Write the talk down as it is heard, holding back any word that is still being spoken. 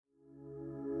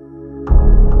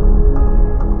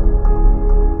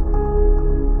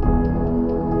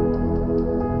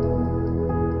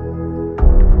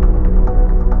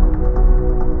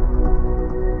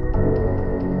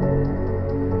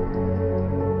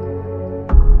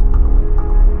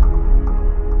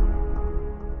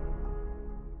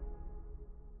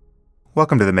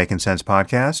Welcome to the Making Sense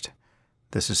podcast.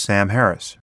 This is Sam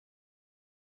Harris.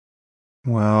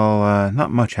 Well,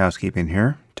 not much housekeeping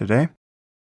here today.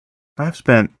 I've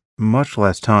spent much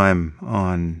less time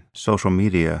on social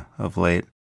media of late.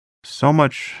 So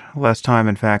much less time,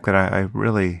 in fact, that I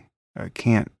really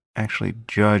can't actually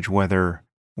judge whether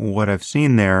what I've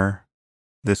seen there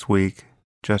this week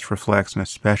just reflects an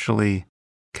especially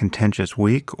contentious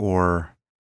week or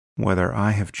whether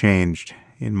I have changed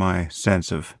in my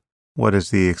sense of what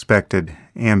is the expected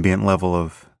ambient level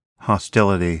of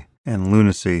hostility and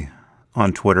lunacy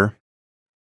on Twitter.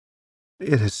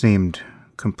 It has seemed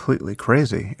completely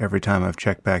crazy every time I've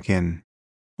checked back in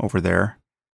over there.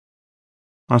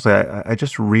 Honestly, I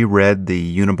just reread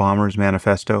the Unabomber's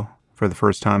manifesto for the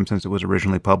first time since it was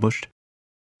originally published,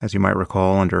 as you might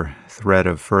recall, under threat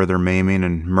of further maiming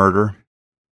and murder.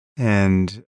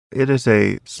 And it is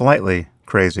a slightly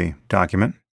crazy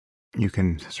document. You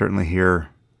can certainly hear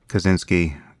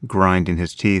Kaczynski grinding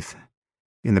his teeth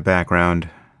in the background,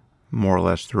 more or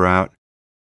less throughout.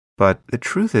 But the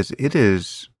truth is, it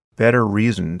is better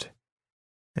reasoned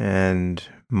and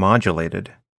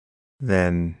modulated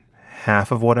than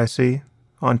half of what I see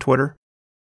on Twitter.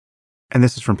 And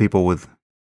this is from people with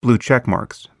blue check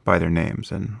marks by their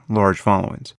names and large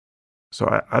followings.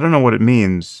 So I don't know what it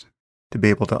means to be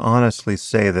able to honestly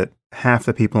say that half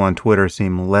the people on Twitter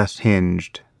seem less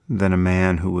hinged than a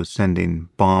man who was sending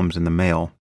bombs in the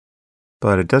mail.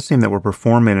 But it does seem that we're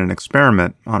performing an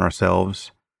experiment on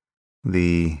ourselves,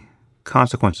 the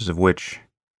consequences of which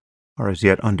are as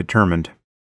yet undetermined.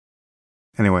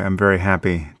 Anyway, I'm very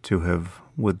happy to have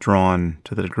withdrawn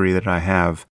to the degree that I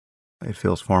have. It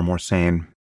feels far more sane.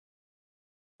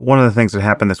 One of the things that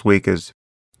happened this week is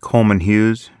Coleman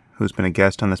Hughes, who's been a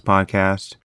guest on this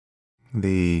podcast,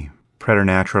 the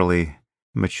preternaturally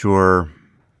mature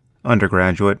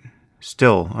undergraduate,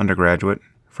 still undergraduate,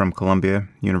 from Columbia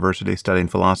University studying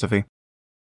philosophy.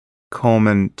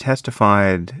 Coleman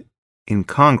testified in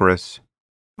Congress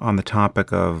on the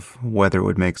topic of whether it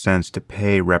would make sense to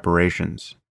pay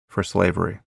reparations for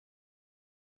slavery.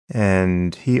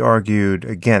 And he argued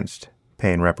against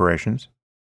paying reparations.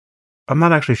 I'm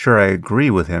not actually sure I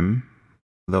agree with him,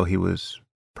 though he was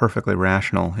perfectly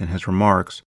rational in his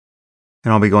remarks.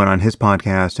 And I'll be going on his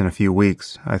podcast in a few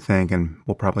weeks, I think, and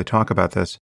we'll probably talk about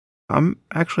this. I'm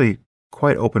actually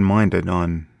quite open-minded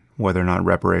on whether or not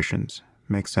reparations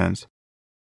make sense.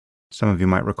 Some of you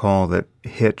might recall that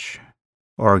Hitch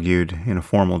argued in a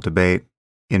formal debate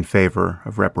in favor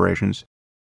of reparations.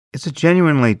 It's a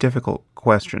genuinely difficult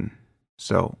question,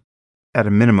 so at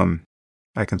a minimum,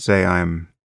 I can say I'm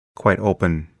quite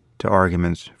open to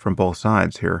arguments from both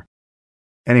sides here.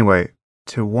 Anyway,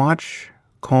 to watch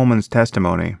Coleman's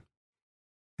testimony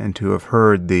and to have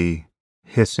heard the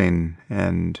hissing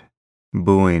and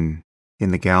booing in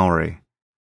the gallery,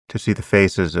 to see the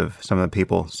faces of some of the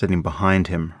people sitting behind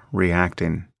him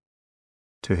reacting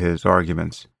to his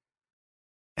arguments,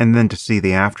 and then to see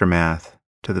the aftermath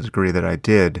to the degree that I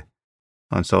did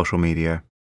on social media,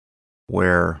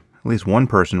 where at least one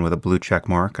person with a blue check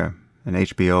mark, an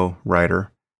HBO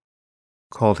writer,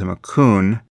 called him a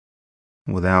coon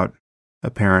without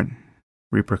apparent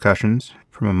repercussions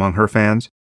from among her fans.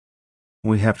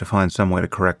 We have to find some way to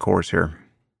correct course here.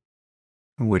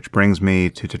 Which brings me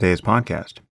to today's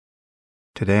podcast.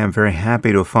 Today I'm very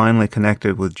happy to have finally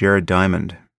connected with Jared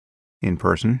Diamond in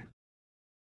person.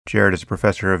 Jared is a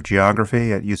professor of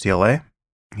geography at UCLA.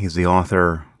 He's the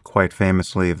author, quite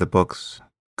famously, of the books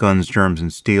Guns, Germs,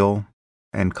 and Steel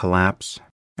and Collapse,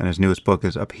 and his newest book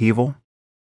is Upheaval: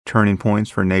 Turning Points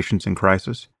for Nations in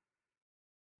Crisis.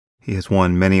 He has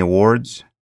won many awards,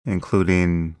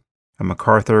 including a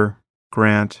MacArthur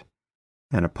Grant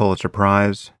and a Pulitzer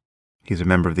Prize. He's a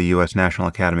member of the U.S. National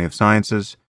Academy of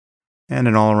Sciences and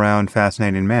an all-around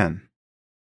fascinating man.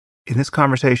 In this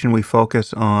conversation, we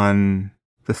focus on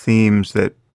the themes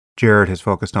that Jared has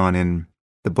focused on in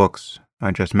the books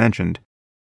I just mentioned,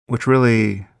 which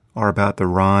really are about the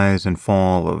rise and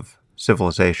fall of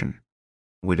civilization.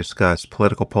 We discuss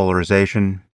political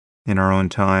polarization in our own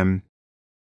time.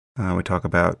 We talk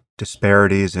about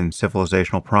disparities in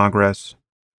civilizational progress,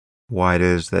 why it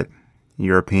is that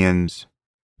Europeans,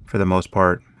 for the most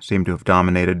part, seem to have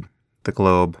dominated the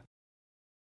globe.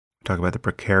 We talk about the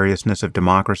precariousness of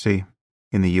democracy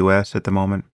in the U.S. at the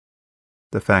moment,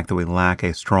 the fact that we lack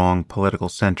a strong political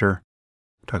center.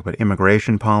 We talk about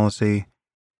immigration policy.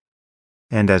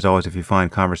 And as always, if you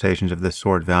find conversations of this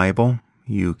sort valuable,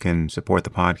 you can support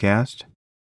the podcast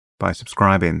by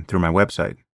subscribing through my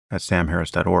website at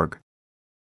samharris.org.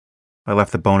 I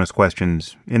left the bonus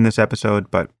questions in this episode,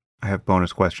 but I have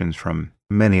bonus questions from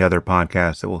many other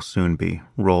podcasts that will soon be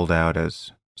rolled out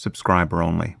as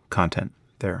subscriber-only content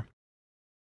there.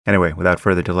 Anyway, without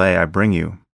further delay, I bring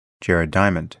you Jared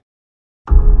Diamond.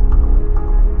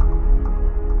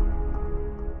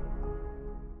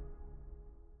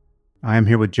 I am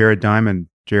here with Jared Diamond.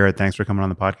 Jared, thanks for coming on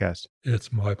the podcast.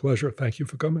 It's my pleasure. Thank you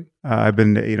for coming. I've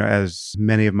been, as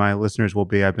many of my listeners will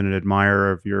be, I've been an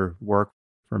admirer of your work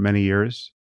for many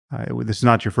years. This is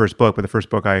not your first book, but the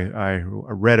first book I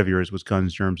read of yours was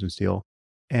Guns, Germs, and Steel.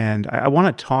 And I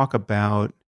want to talk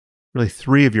about really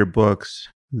three of your books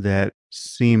that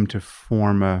seem to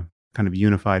form a kind of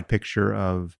unified picture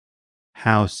of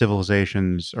how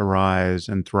civilizations arise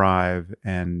and thrive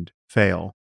and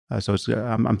fail. So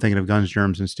I'm thinking of Guns,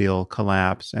 Germs, and Steel,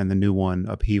 Collapse, and the new one,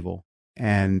 Upheaval.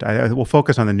 And I will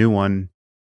focus on the new one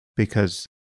because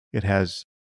it has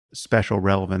special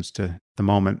relevance to the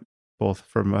moment, both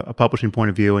from a publishing point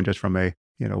of view and just from a,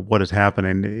 what is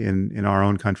happening in our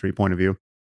own country point of view.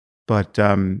 But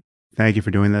thank you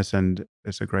for doing this, and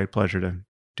it's a great pleasure to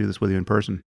do this with you in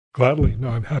person. Gladly. No,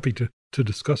 I'm happy to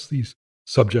discuss these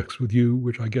subjects with you,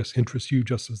 which I guess interest you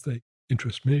just as they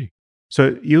interest me.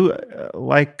 So you,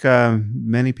 like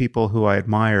many people who I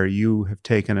admire, you have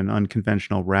taken an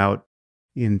unconventional route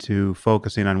into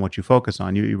focusing on what you focus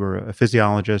on. You were a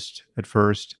physiologist at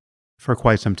first for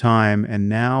quite some time, and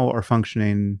now are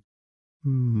functioning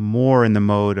more in the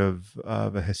mode of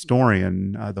a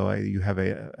historian, though you have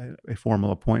a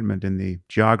formal appointment in the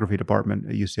geography department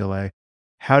at UCLA.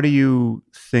 How do you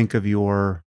think of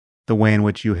the way in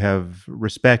which you have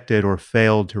respected or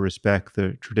failed to respect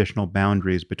the traditional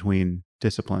boundaries between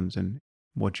disciplines and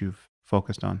what you've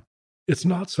focused on? It's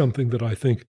not something that I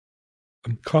think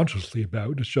I'm consciously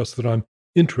about. It's just that I'm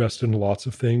interested in lots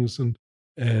of things.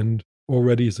 And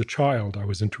already as a child, I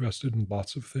was interested in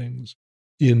lots of things.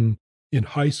 In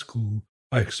high school,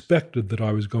 I expected that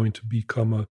I was going to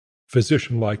become a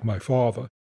physician like my father.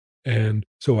 And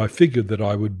so I figured that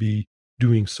I would be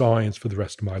doing science for the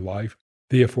rest of my life.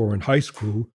 Therefore, in high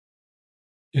school,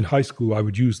 I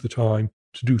would use the time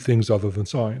to do things other than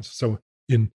science. So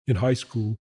in high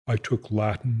school, I took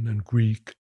Latin and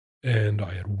Greek, and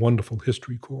I had wonderful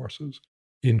history courses.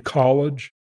 In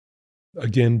college,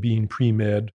 again, being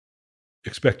pre-med,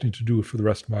 expecting to do it for the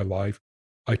rest of my life,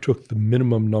 I took the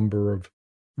minimum number of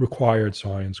required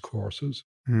science courses.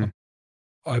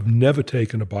 I've never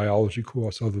taken a biology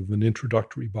course other than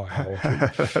introductory biology.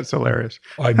 That's hilarious.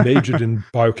 I majored in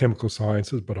biochemical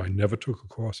sciences, but I never took a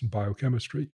course in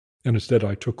biochemistry. And instead,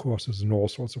 I took courses in all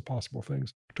sorts of possible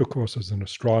things. Took courses in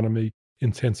astronomy,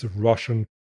 intensive Russian,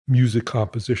 music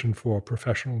composition for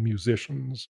professional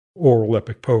musicians, oral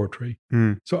epic poetry.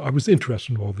 So I was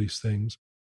interested in all these things.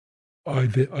 I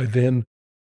then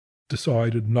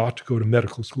decided not to go to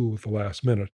medical school at the last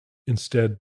minute.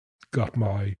 Instead,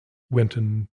 went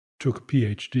and took a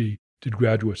PhD, did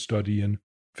graduate study in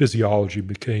physiology,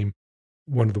 became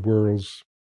one of the world's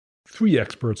 3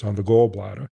 experts on the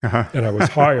gallbladder. And I was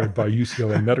hired by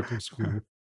UCLA Medical School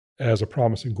as a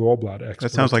promising gallbladder expert.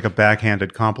 That sounds like a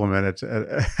backhanded compliment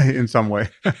in some way.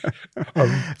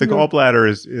 The gallbladder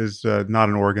is not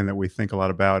an organ that we think a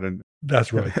lot about. And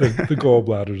that's right. The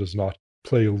gallbladder does not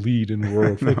play a lead in the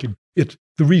world thinking.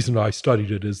 The reason I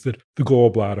studied it is that the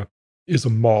gallbladder is a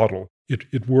model.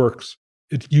 It works.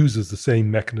 It uses the same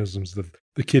mechanisms that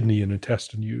the kidney and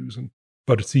intestine use,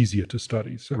 but it's easier to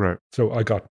study. So I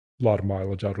got a lot of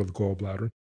mileage out of the gallbladder.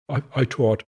 I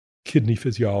taught kidney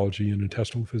physiology and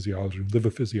intestinal physiology and liver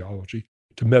physiology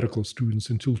to medical students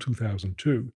until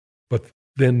 2002. But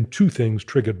then 2 things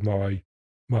triggered my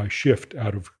shift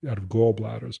out of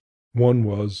gallbladders. One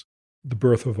was the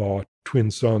birth of our twin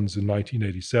sons in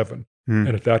 1987. And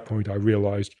at that point, I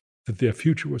realized that their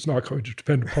future was not going to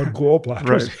depend upon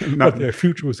gallbladders, but their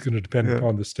future was going to depend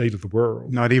upon the state of the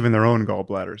world. Not even their own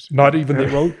gallbladders. Not even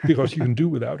their own, because you can do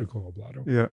without a gallbladder.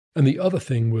 Yeah. And the other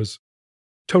thing was,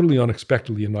 totally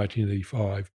unexpectedly in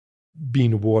 1985,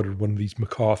 being awarded one of these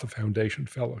MacArthur Foundation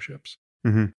fellowships,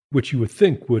 which you would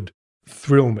think would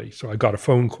thrill me. So I got a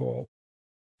phone call,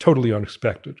 totally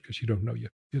unexpected, because you don't know you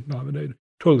get nominated,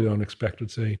 totally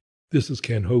unexpected, saying, "This is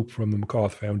Ken Hope from the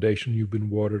MacArthur Foundation. You've been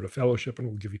awarded a fellowship, and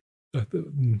we'll give you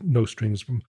no strings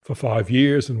for 5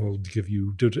 years, and we'll give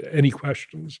you any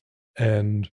questions."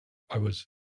 And I was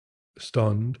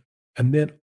stunned. And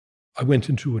then I went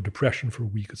into a depression for a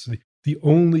week. It's the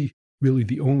only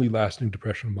lasting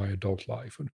depression of my adult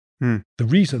life. And the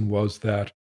reason was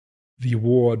that the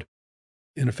award,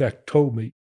 in effect, told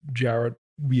me, "Jared,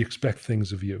 we expect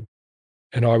things of you."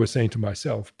 And I was saying to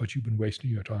myself, "But you've been wasting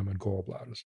your time on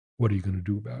gallbladders. What are you going to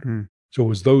do about it?" So it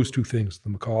was those 2 things, the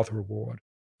MacArthur Award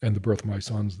and the birth of my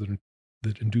sons,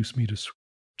 that induced me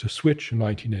to switch in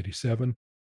 1987.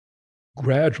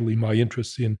 gradually my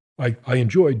interest in, I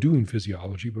enjoyed doing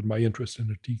physiology, but my interest in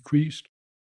it decreased.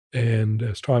 And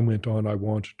as time went on, I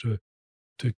wanted to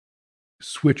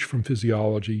switch from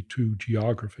physiology to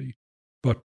geography.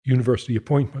 But university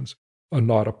appointments are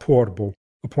not a portable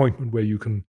appointment where you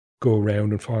can go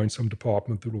around and find some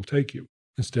department that will take you.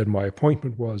 Instead, my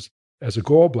appointment was as a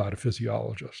gallbladder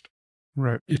physiologist.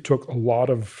 Right. It took a lot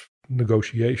of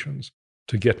negotiations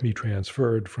to get me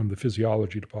transferred from the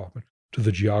physiology department to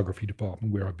the geography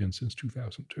department, where I've been since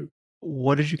 2002.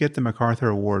 What did you get the MacArthur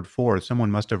Award for?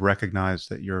 Someone must have recognized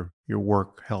that your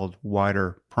work held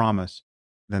wider promise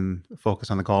than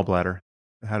focus on the gallbladder.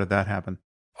 How did that happen?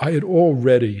 I had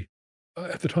already,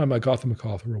 at the time I got the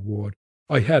MacArthur Award,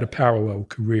 I had a parallel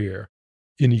career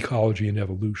in ecology and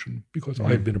evolution because I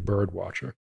had been a bird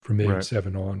watcher from age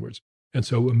 7 onwards. And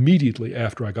so immediately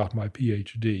after I got my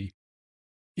PhD,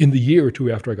 in the year or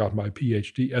two after I got my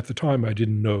PhD, at the time I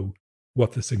didn't know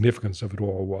what the significance of it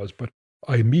all was, but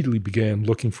I immediately began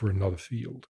looking for another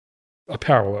field, a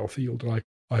parallel field. And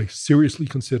I seriously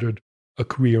considered a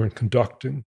career in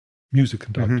conducting, music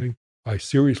conducting. I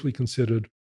seriously considered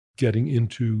getting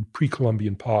into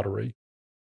pre-Columbian pottery,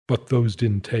 but those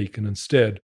didn't take. And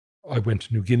instead, I went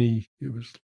to New Guinea. It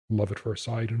was love at first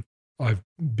sight. And I've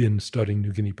been studying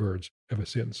New Guinea birds ever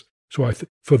since. So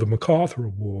for the MacArthur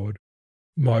Award,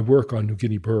 my work on New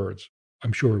Guinea birds,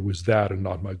 I'm sure it was that and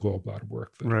not my gallbladder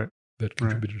work that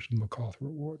contributed to the MacArthur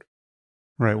Award.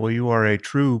 Right. Well, you are a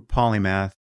true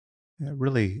polymath.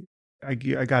 Really, I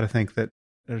got to think that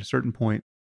at a certain point,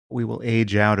 we will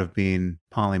age out of being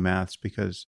polymaths,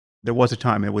 because there was a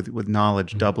time with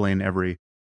knowledge doubling every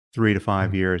 3 to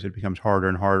 5 years, it becomes harder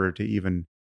and harder to even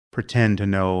pretend to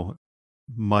know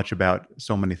much about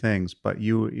so many things. But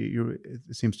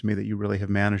it seems to me that you really have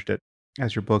managed it,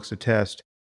 as your books attest.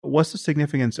 What's the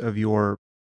significance of your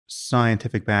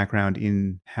scientific background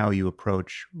in how you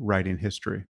approach writing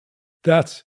history?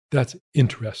 That's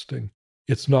interesting.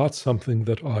 It's not something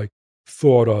that I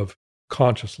thought of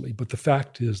consciously, but the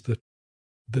fact is that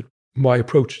my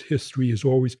approach to history is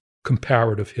always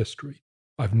comparative history.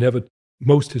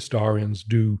 Most historians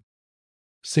do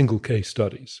single case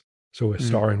studies. So a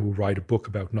historian will write a book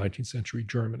about 19th century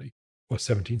Germany or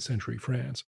 17th century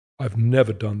France. I've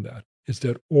never done that.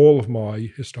 Instead, all of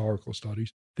my historical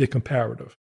studies, they're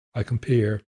comparative. I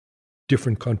compare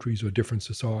different countries or different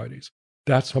societies.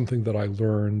 That's something that I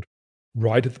learned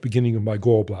right at the beginning of my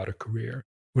gallbladder career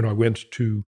when I went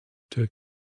to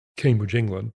Cambridge,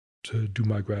 England, to do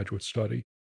my graduate study.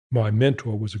 My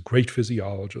mentor was a great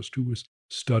physiologist who was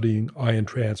studying ion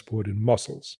transport in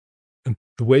mussels. And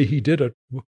the way he did it,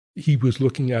 he was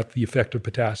looking at the effect of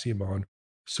potassium on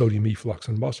sodium efflux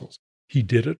in mussels. He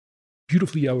did it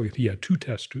beautifully elegant. He had 2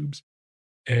 test tubes,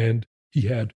 and he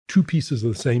had 2 pieces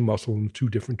of the same mussel in 2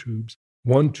 different tubes.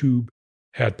 One tube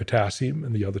had potassium,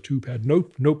 and the other tube had no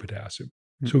potassium.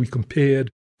 So he compared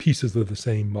pieces of the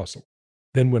same mussel.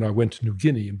 Then when I went to New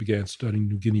Guinea and began studying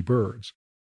New Guinea birds,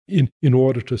 in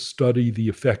order to study the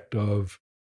effect of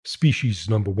species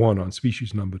number 1 on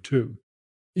species number 2,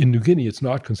 in New Guinea, it's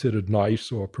not considered nice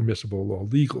or permissible or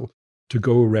legal to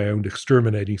go around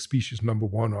exterminating species number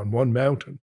 1 on one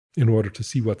mountain in order to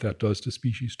see what that does to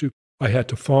species 2. I had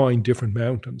to find different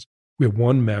mountains where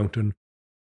one mountain,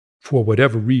 for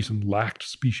whatever reason, lacked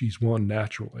species 1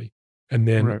 naturally. And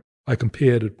then I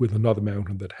compared it with another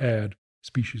mountain that had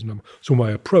species number. So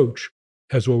my approach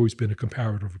has always been a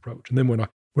comparative approach. And then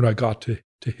when I got to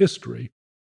history,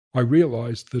 I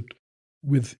realized that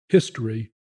with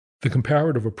history, the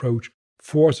comparative approach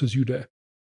poses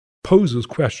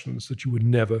questions that you would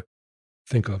never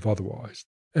think of otherwise.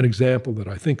 An example that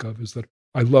I think of is that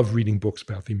I love reading books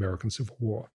about the American Civil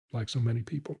War, like so many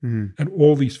people. And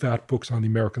all these fat books on the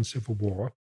American Civil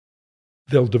War,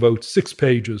 they'll devote 6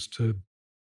 pages to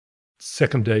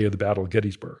second day of the Battle of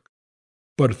Gettysburg.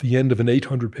 But at the end of an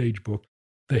 800-page book,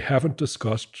 they haven't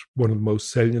discussed one of the most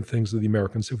salient things of the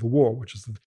American Civil War, which is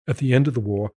that at the end of the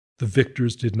war, the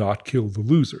victors did not kill the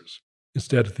losers.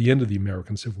 Instead, at the end of the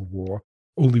American Civil War,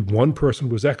 only one person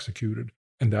was executed,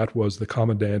 and that was the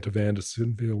commandant of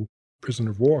Andersonville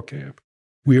prisoner of war camp.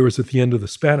 Whereas at the end of the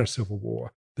Spanish Civil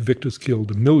War, the victors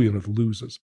killed 1 million of the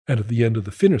losers. And at the end of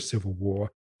the Finnish Civil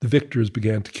War, the victors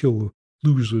began to kill the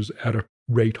losers at a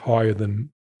rate higher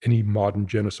than any modern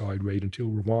genocide rate until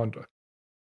Rwanda.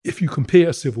 If you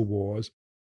compare civil wars,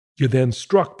 you're then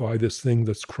struck by this thing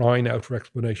that's crying out for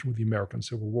explanation with the American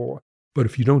Civil War. But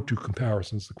if you don't do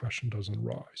comparisons, the question doesn't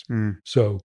arise.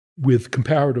 So with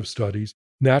comparative studies,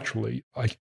 naturally,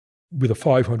 with a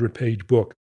 500-page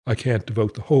book, I can't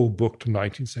devote the whole book to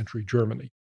 19th century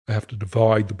Germany. I have to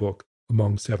divide the book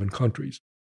among 7 countries.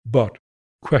 But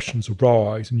questions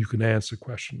arise and you can answer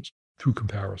questions through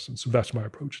comparison. So that's my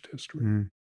approach to history. Mm.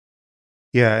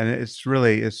 Yeah, and it's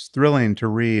thrilling to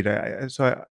read.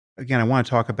 Again, I want to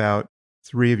talk about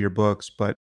three of your books,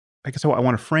 but I guess I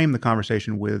want to frame the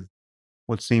conversation with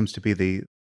what seems to be the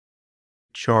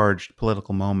charged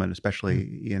political moment,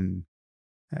 especially in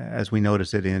as we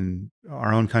notice it in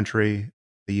our own country,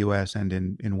 the U.S., and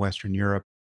in Western Europe.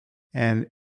 And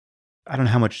I don't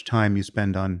know how much time you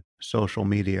spend on social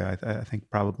media. I think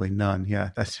probably none. Yeah,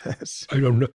 that's I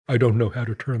don't know how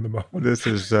to turn them on. this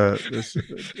is this.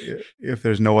 If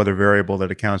there's no other variable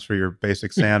that accounts for your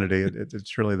basic sanity,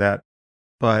 it's really that.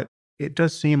 But it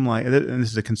does seem like, and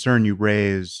this is a concern you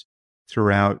raise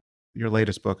throughout your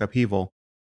latest book, Upheaval,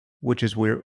 which is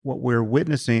what we're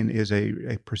witnessing is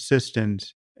a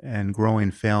persistent and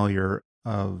growing failure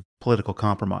of political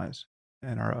compromise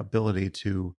and our ability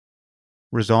to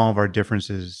resolve our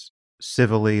differences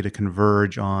civilly, to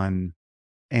converge on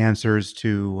answers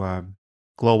to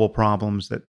global problems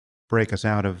that break us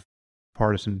out of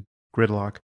partisan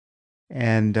gridlock.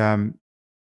 And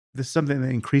this is something that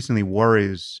increasingly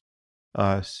worries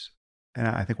us. And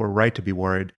I think we're right to be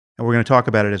worried. And we're going to talk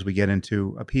about it as we get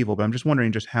into Upheaval. But I'm just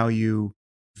wondering just how you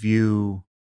view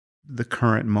the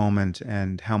current moment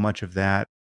and how much of that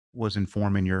was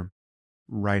informing your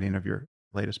writing of your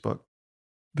latest book.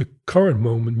 The current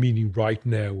moment, meaning right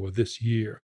now or this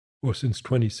year or since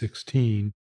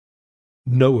 2016,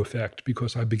 no effect,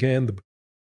 because I began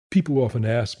people often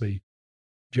ask me,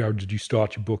 Jared, did you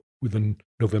start your book within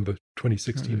November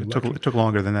 2016 election? It took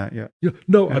longer than that, yeah.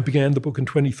 No, I began the book in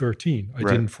 2013. I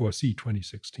didn't foresee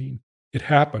 2016. It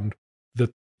happened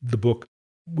that the book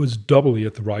was doubly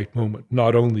at the right moment,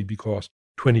 not only because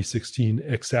 2016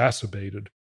 exacerbated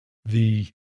the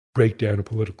breakdown of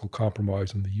political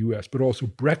compromise in the US, but also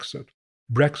Brexit.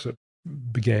 Brexit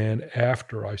began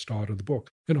after I started the book.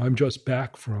 And I'm just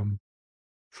back from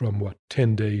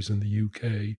 10 days in the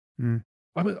UK. Mm.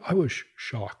 I was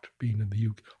shocked being in the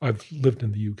UK. I've lived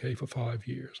in the UK for 5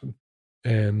 years,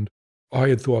 and I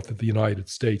had thought that the United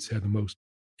States had the most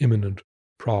imminent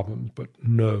problems, but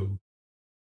no.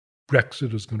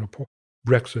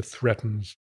 Brexit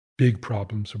threatens big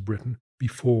problems for Britain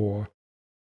before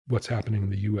what's happening in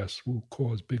the US will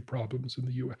cause big problems in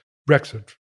the US.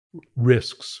 Brexit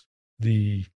risks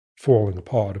the falling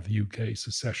apart of the UK,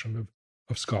 secession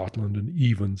of Scotland, and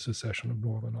even secession of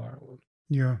Northern Ireland.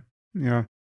 Yeah. Yeah.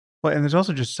 Well, and there's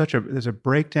also just there's a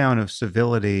breakdown of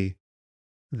civility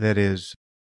that is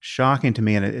shocking to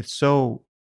me, and it's so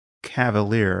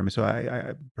cavalier. I mean, so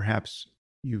I perhaps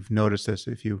you've noticed this.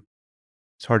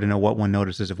 It's hard to know what one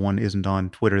notices if one isn't on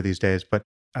Twitter these days, but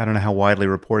I don't know how widely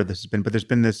reported this has been, but there's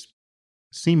been this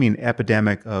seeming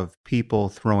epidemic of people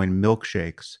throwing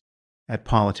milkshakes at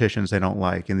politicians they don't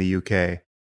like in the UK,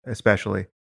 especially.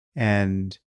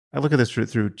 And I look at this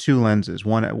through two lenses.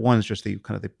 One is just the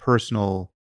kind of the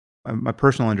personal, my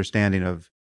personal understanding of,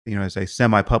 as a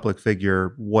semi-public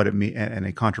figure, what it means, and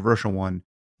a controversial one,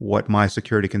 what my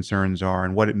security concerns are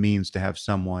and what it means to have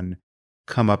someone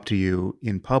come up to you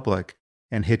in public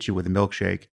and hit you with a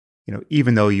milkshake,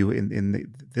 even though you,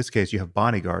 in this case, you have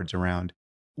bodyguards around.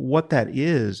 What that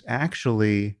is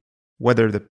actually,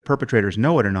 whether the perpetrators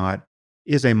know it or not,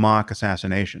 is a mock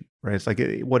assassination, right? It's like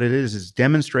what it is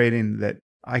demonstrating that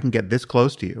I can get this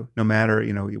close to you, no matter,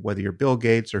 whether you're Bill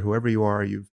Gates or whoever you are,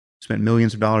 you've spent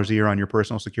millions of dollars a year on your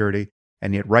personal security,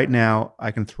 and yet right now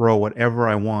I can throw whatever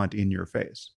I want in your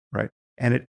face, right?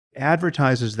 And it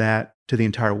advertises that to the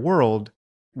entire world,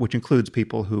 which includes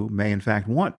people who may in fact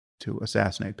want to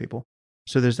assassinate people.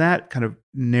 So there's that kind of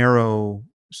narrow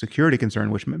security concern,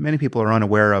 which many people are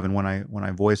unaware of. And when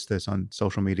I voiced this on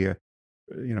social media,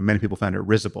 many people found it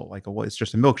risible, like, oh, well, it's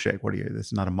just a milkshake. This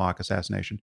is not a mock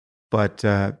assassination. But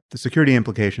the security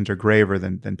implications are graver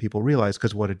than people realize,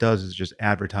 because what it does is just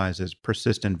advertises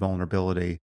persistent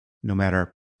vulnerability, no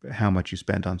matter how much you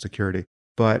spend on security.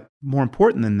 But more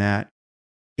important than that,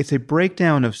 it's a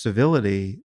breakdown of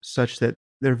civility such that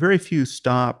there are very few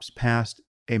stops past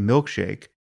a milkshake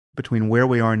between where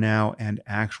we are now and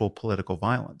actual political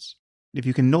violence. If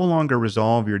you can no longer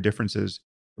resolve your differences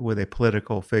with a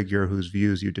political figure whose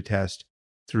views you detest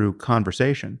through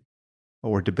conversation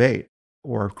or debate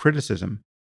or criticism,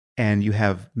 and you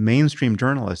have mainstream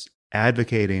journalists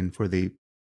advocating for the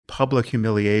public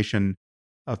humiliation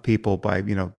of people by,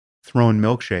 thrown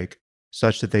milkshake,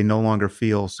 such that they no longer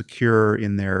feel secure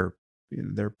in their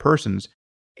persons,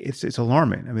 it's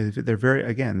alarming. I mean, there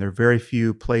are very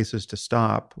few places to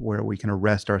stop where we can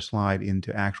arrest our slide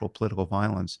into actual political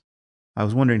violence. I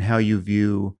was wondering how you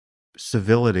view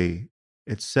civility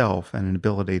itself and an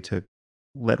ability to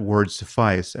let words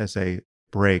suffice as a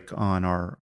break on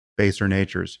our baser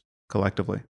natures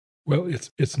collectively. Well,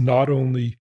 it's not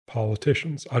only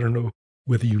politicians. I don't know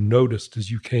whether you noticed as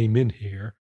you came in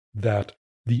here that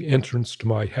the entrance to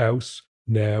my house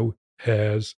now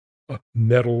has a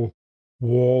metal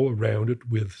wall around it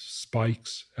with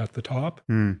spikes at the top.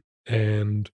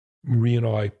 And Marie and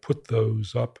I put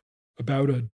those up about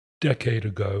a decade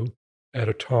ago at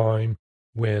a time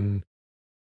when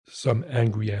some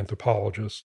angry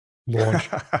anthropologist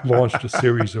launched a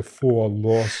series of 4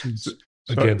 lawsuits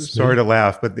against me. Sorry to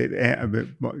laugh, but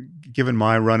given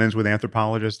my run-ins with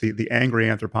anthropologists, the angry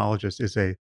anthropologist is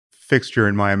a fixture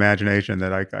in my imagination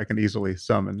that I can easily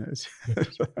summon.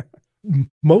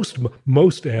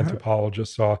 Most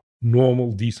anthropologists are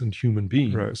normal, decent human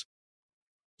beings. Right.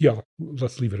 Yeah,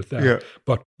 let's leave it at that. Yeah.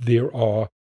 But there are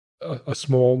a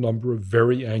small number of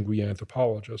very angry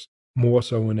anthropologists, more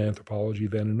so in anthropology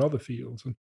than in other fields.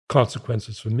 And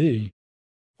consequences for me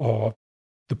are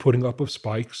the putting up of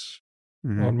spikes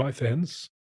on my fence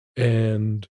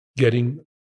and getting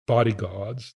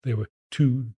bodyguards. There were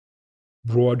 2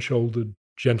 broad-shouldered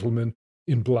gentlemen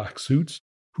in black suits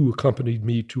who accompanied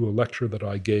me to a lecture that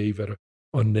I gave at an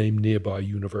unnamed nearby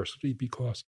university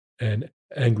because an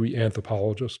angry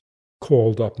anthropologist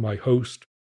called up my host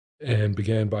and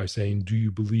began by saying, "Do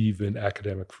you believe in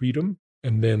academic freedom?"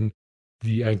 And then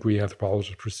the angry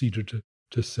anthropologist proceeded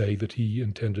to say that he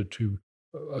intended to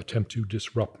attempt to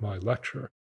disrupt my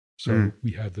lecture. So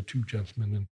we had the 2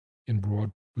 gentlemen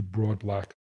with broad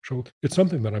black shoulders. It's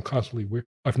something that I'm constantly aware.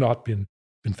 I've not been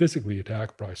physically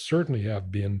attacked, but I certainly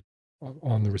have been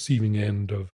on the receiving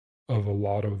end of a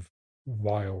lot of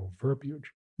vile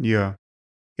verbiage. Yeah.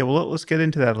 Well, let's get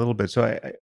into that a little bit. So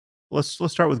let's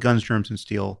start with Guns, Germs, and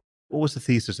Steel. What was the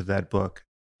thesis of that book,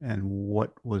 and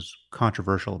what was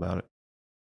controversial about it?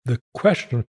 The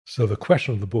question of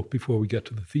the book, before we get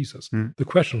to the thesis, the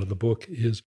question of the book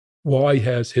is, why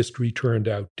has history turned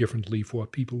out differently for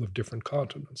people of different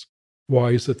continents? Why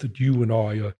is it that you and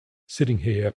I are sitting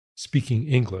here speaking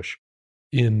English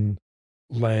in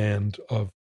land of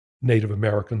Native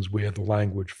Americans where the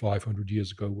language 500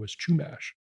 years ago was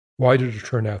Chumash? Why did it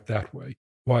turn out that way?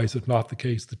 Why is it not the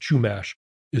case that Chumash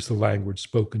is the language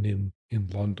spoken in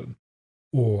London?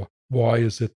 Or why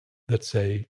is it that,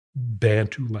 say,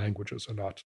 Bantu languages are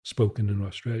not spoken in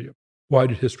Australia? Why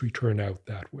did history turn out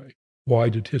that way? Why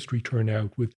did history turn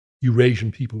out with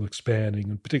Eurasian people expanding,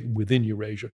 and particularly within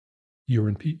Eurasia,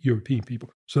 European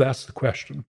people? So that's the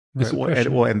question. Right.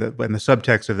 And the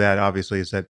subtext of that, obviously,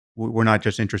 is that we're not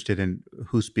just interested in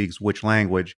who speaks which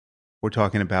language. We're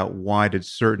talking about why did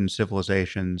certain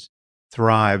civilizations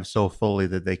thrive so fully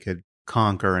that they could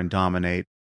conquer and dominate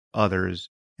others,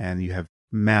 and you have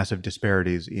massive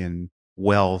disparities in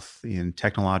wealth, in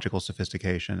technological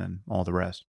sophistication, and all the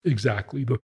rest. Exactly.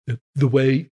 The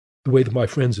way that my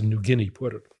friends in New Guinea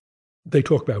put it, they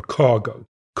talk about cargo.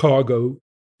 Cargo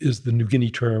is the New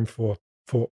Guinea term for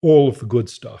all of the good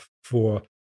stuff, for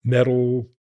metal,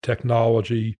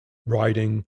 technology,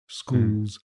 writing,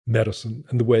 schools, medicine.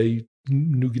 And the way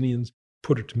New Guineans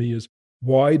put it to me is,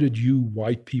 why did you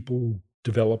white people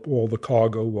develop all the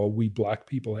cargo while we black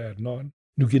people had none?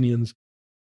 New Guineans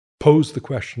posed the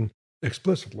question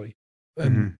explicitly.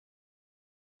 And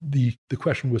the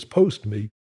question was posed to me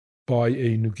by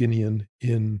a New Guinean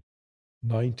in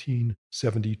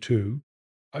 1972.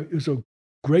 It was a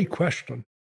great question.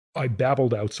 I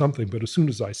babbled out something, but as soon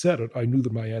as I said it, I knew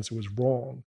that my answer was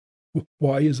wrong.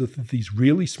 Why is it that these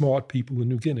really smart people in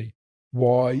New Guinea,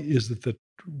 why is it that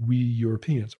we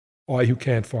Europeans, I who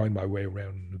can't find my way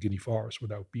around New Guinea forest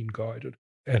without being guided,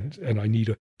 and I need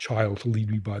a child to lead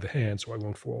me by the hand so I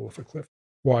won't fall off a cliff,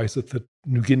 why is it that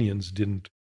New Guineans didn't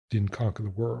conquer the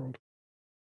world?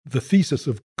 The thesis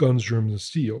of Guns, Germs, and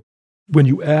Steel, when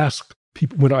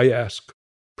I ask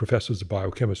professors of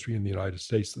biochemistry in the United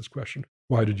States this question,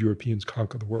 why did Europeans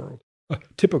conquer the world? A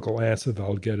typical answer that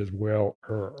I'll get is, well,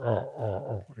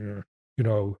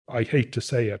 I hate to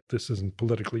say it, this isn't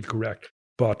politically correct,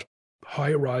 but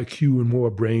higher IQ and more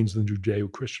brains than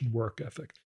Judeo-Christian work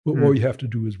ethic. But all you have to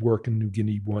do is work in New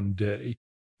Guinea one day,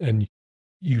 and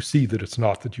you see that it's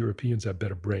not that Europeans have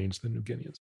better brains than New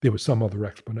Guineans. There was some other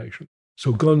explanation.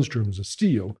 So Guns, Germs, and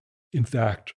Steel, in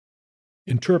fact,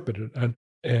 interpreted,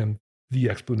 and the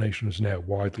explanation is now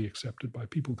widely accepted by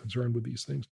people concerned with these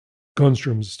things. Guns,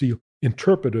 Germs, and Steel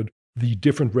interpreted the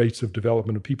different rates of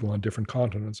development of people on different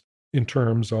continents in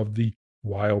terms of the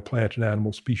wild plant and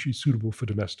animal species suitable for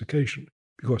domestication,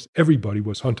 because everybody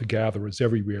was hunter-gatherers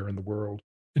everywhere in the world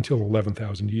until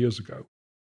 11,000 years ago.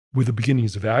 With the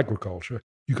beginnings of agriculture,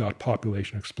 you got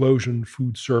population explosion,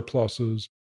 food surpluses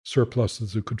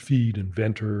that could feed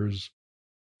inventors,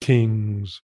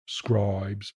 kings,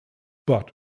 scribes.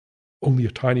 But only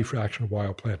a tiny fraction of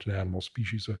wild plant and animal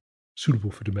species are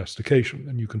suitable for domestication.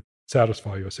 And you can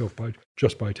satisfy yourself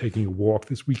just by taking a walk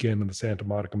this weekend in the Santa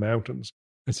Monica Mountains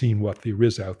and seeing what there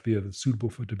is out there that's suitable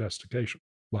for domestication.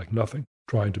 Like nothing.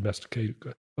 Try and domesticate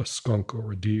a skunk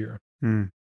or a deer.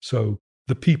 So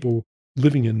the people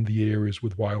living in the areas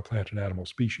with wild plant and animal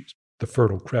species, the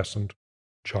Fertile Crescent,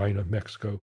 China,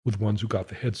 Mexico, were the ones who got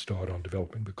the head start on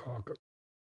developing the cargo.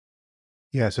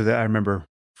 Yeah, so I remember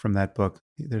from that book,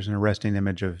 there's an arresting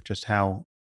image of just how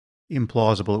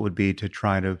implausible it would be to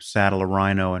try to saddle a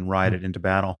rhino and ride it into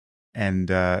battle. And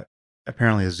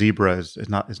apparently a zebra is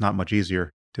not much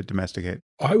easier to domesticate.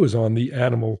 I was on the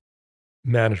animal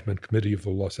management committee of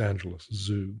the Los Angeles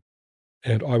Zoo,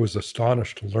 and I was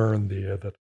astonished to learn there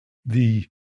that the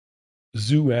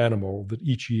zoo animal that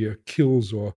each year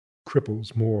kills or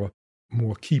cripples more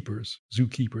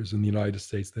zookeepers in the United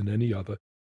States than any other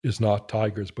is not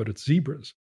tigers, but it's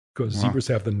zebras. Because zebras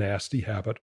have the nasty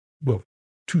habit, well,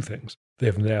 two things. They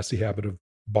have the nasty habit of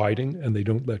biting, and they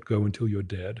don't let go until you're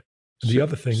dead. And the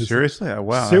other thing is... Seriously?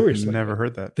 Wow. Seriously. I've never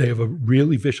heard that. They have a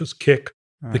really vicious kick.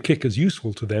 The kick is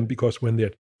useful to them because when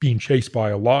they're being chased by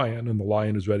a lion and the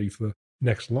lion is ready for the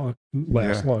last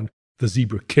lunge, the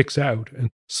zebra kicks out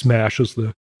and smashes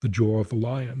the jaw of the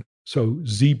lion. So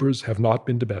zebras have not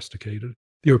been domesticated.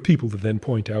 There are people that then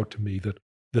point out to me that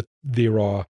there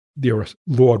are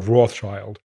Lord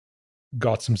Rothschild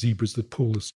got some zebras that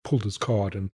pulled his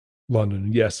cart in London.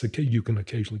 And yes, you can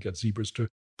occasionally get zebras to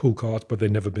pull carts, but they've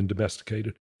never been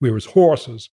domesticated, whereas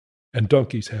horses and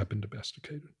donkeys have been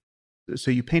domesticated.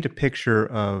 So you paint a picture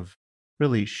of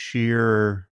really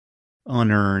sheer,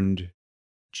 unearned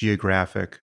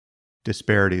geographic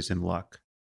disparities in luck.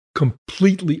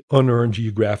 Completely unearned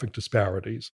geographic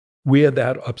disparities. Where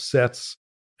that upsets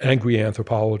angry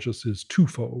anthropologists is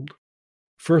twofold.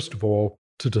 First of all,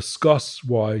 to discuss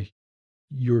why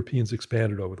Europeans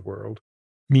expanded over the world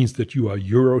means that you are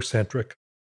Eurocentric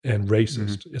and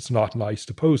racist. It's not nice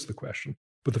to pose the question.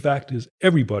 But the fact is,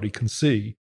 everybody can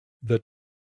see that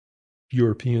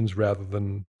Europeans, rather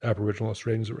than Aboriginal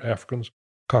Australians or Africans,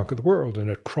 conquered the world, and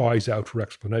it cries out for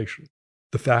explanation.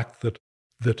 The fact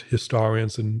that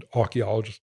historians and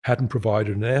archaeologists hadn't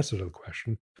provided an answer to the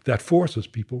question, that forces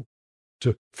people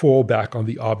to fall back on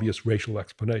the obvious racial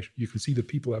explanation. You can see that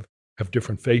people have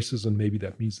different faces, and maybe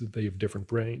that means that they have different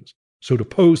brains. So to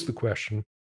pose the question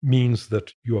means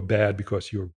that you're bad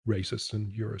because you're racist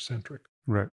and Eurocentric.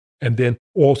 Right. And then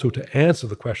also to answer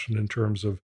the question in terms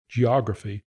of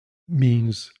geography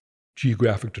means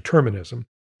geographic determinism,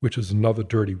 which is another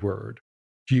dirty word.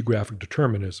 Geographic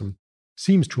determinism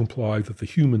seems to imply that the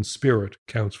human spirit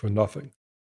counts for nothing.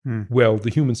 Well,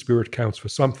 the human spirit counts for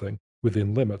something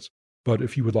within limits, but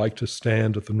if you would like to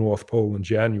stand at the North Pole in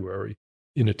January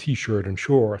in a T-shirt and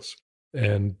shorts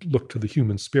and look to the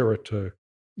human spirit to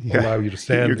allow you to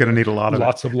stand, you're going to need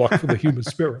lots of luck for the human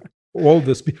spirit. All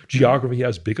this geography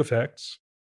has big effects,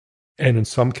 and in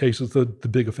some cases the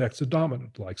big effects are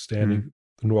dominant, like standing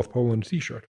the North Pole in a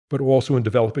T-shirt, but also in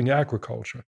developing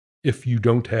agriculture. If you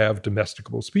don't have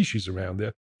domesticable species around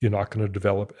there, you're not going to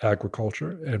develop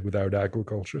agriculture, and without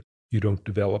agriculture, you don't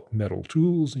develop metal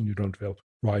tools, and you don't develop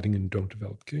riding, and don't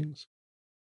develop kings.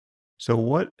 So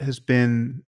what has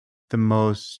been the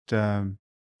most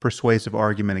persuasive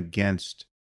argument against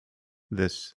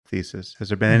this thesis? Has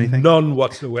there been anything? None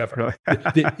whatsoever.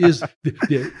 There is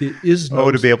no...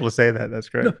 Oh, to be able to say that, that's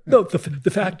great. No, the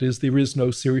fact is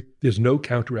there's no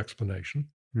counter-explanation.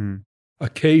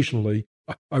 Occasionally,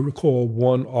 I recall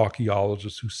one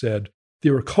archaeologist who said,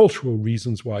 there are cultural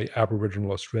reasons why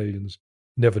Aboriginal Australians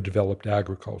never developed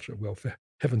agriculture. Well, for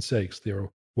heaven's sakes, there are,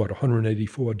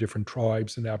 184 different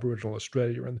tribes in Aboriginal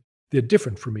Australia, and they're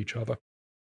different from each other.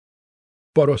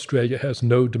 But Australia has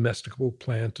no domesticable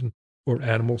plant or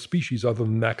animal species other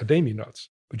than macadamia nuts.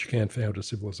 But you can't found a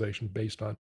civilization based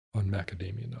on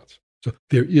macadamia nuts. So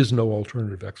there is no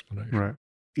alternative explanation. Right.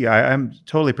 Yeah, I'm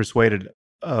totally persuaded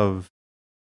of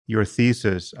your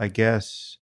thesis. I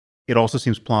guess it also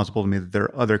seems plausible to me that there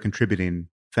are other contributing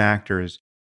factors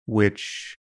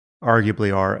which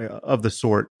arguably are of the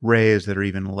sort raised that are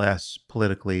even less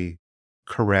politically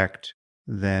correct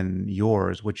than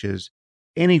yours, which is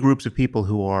any groups of people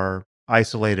who are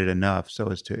isolated enough so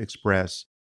as to express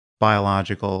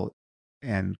biological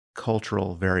and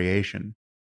cultural variation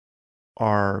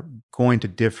are going to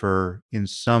differ in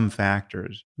some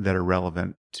factors that are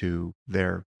relevant to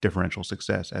their differential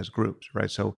success as groups,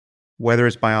 right? So whether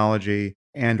it's biology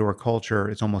and or culture,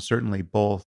 it's almost certainly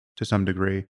both to some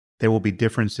degree. There will be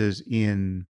differences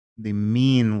in the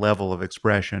mean level of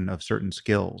expression of certain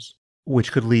skills,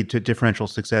 which could lead to differential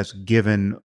success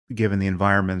given the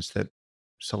environments that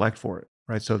select for it.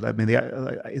 right? So, I mean,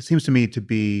 it seems to me to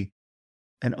be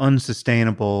an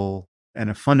unsustainable and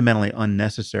a fundamentally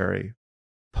unnecessary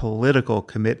political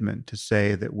commitment to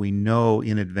say that we know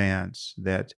in advance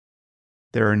that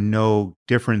there are no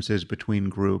differences between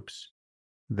groups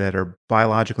that are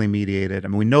biologically mediated. I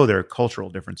mean, we know there are cultural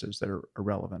differences that are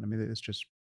irrelevant. I mean, it's just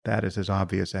that is as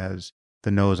obvious as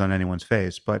the nose on anyone's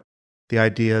face. But the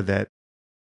idea that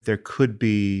there could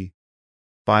be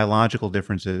biological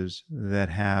differences that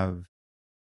have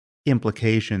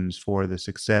implications for the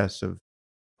success of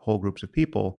whole groups of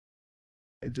people,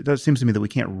 it does seems to me that we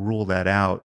can't rule that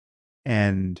out.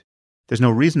 And there's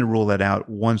no reason to rule that out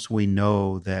once we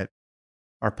know that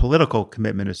our political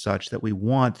commitment is such that we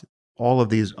want all of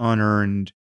these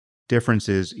unearned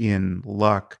differences in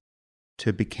luck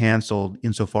to be canceled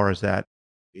insofar as that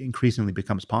increasingly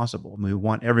becomes possible. I mean, we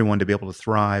want everyone to be able to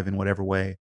thrive in whatever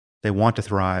way they want to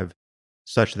thrive,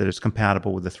 such that it's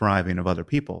compatible with the thriving of other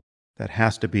people. That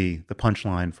has to be the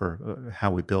punchline for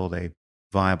how we build a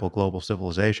viable global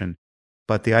civilization.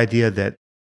 But the idea that,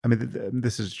 I mean,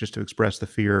 this is just to express the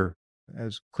fear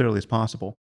as clearly as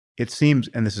possible. It seems,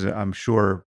 and this is, I'm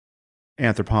sure,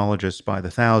 anthropologists by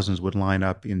the thousands would line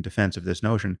up in defense of this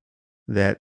notion,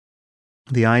 that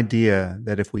the idea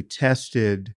that if we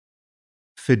tested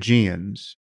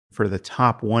Fijians for the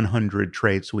top 100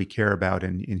 traits we care about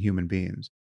in human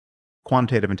beings,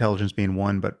 quantitative intelligence being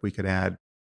one, but we could add,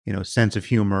 sense of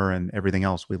humor and everything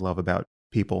else we love about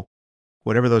people,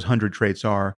 whatever those 100 traits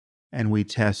are, and we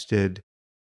tested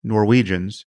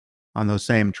Norwegians on those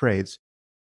same traits,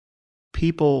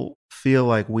 people feel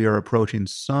like we are approaching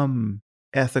some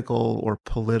ethical or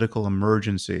political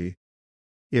emergency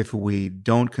if we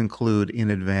don't conclude in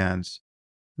advance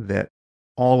that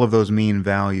all of those mean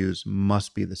values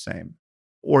must be the same.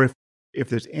 Or if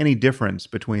there's any difference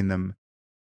between them,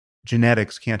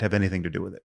 genetics can't have anything to do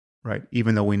with it, right?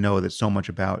 Even though we know that so much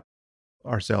about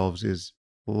ourselves is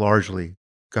largely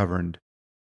governed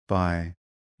by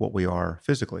what we are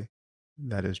physically,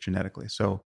 that is genetically.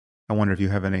 So I wonder if you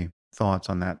have any thoughts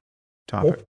on that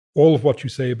topic. All of what you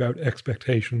say about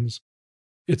expectations,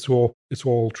 it's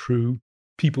all true.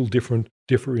 People differ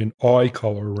in eye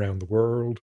color around the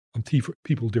world.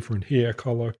 People differ in hair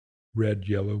color, red,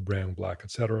 yellow, brown, black,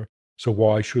 etc. So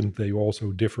why shouldn't they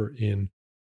also differ in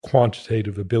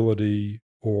quantitative ability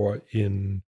or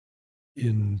in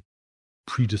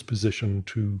predisposition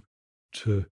to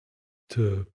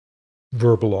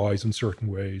verbalize in certain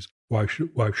ways? Why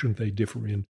shouldn't they differ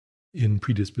in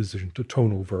predisposition to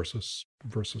tonal versus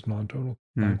non-tonal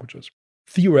languages?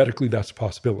 Theoretically, that's a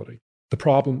possibility. The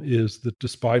problem is that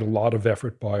despite a lot of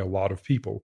effort by a lot of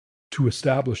people to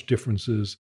establish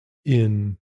differences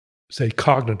in, say,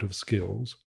 cognitive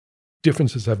skills,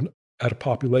 differences at a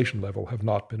population level have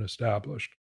not been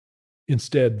established.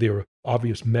 Instead, there are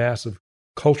obvious massive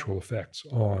cultural effects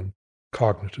on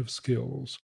cognitive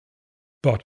skills.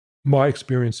 But my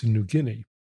experience in New Guinea,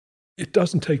 it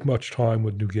doesn't take much time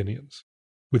with New Guineans,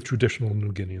 with traditional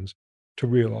New Guineans, to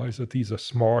realize that these are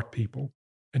smart people.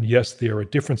 And yes, there are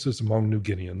differences among New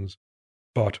Guineans,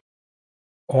 but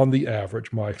on the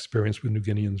average, my experience with New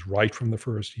Guineans right from the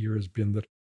first year has been that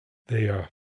they are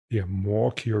more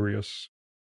curious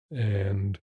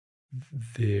and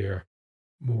they're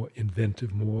more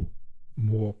inventive,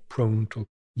 more prone to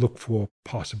look for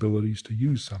possibilities to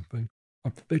use something.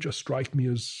 They just strike me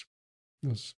as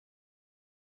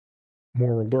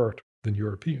more alert than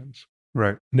Europeans.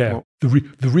 Right. Now, the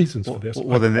reasons for this.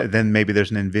 Well, then maybe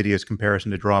there's an invidious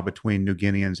comparison to draw between New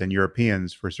Guineans and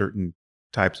Europeans for certain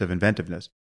types of inventiveness.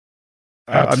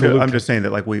 Absolutely. I'm just saying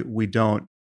that, like, we don't.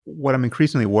 What I'm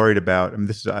increasingly worried about, I mean,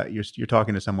 this is you're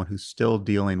talking to someone who's still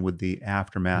dealing with the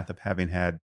aftermath of having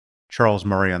had Charles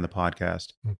Murray on the podcast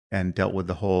and dealt with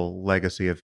the whole legacy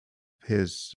of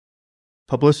his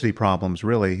publicity problems,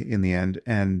 really, in the end.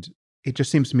 And it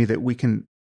just seems to me that we can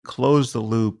close the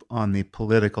loop on the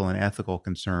political and ethical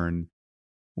concern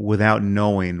without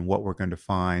knowing what we're going to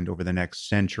find over the next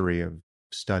century of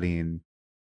studying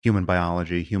human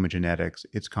biology, human genetics,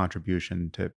 its contribution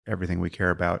to everything we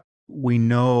care about. We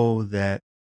know that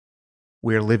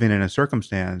we're living in a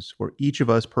circumstance where each of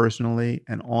us personally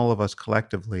and all of us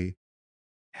collectively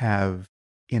have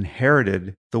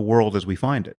inherited the world as we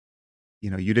find it.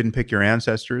 You didn't pick your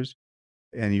ancestors,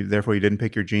 and therefore you didn't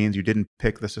pick your genes. You didn't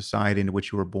pick the society into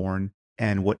which you were born.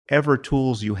 And whatever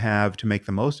tools you have to make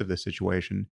the most of this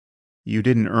situation, you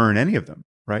didn't earn any of them,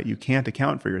 right? You can't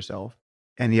account for yourself.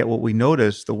 And yet what we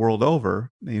notice the world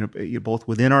over, both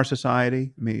within our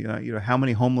society, I mean, how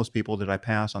many homeless people did I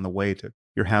pass on the way to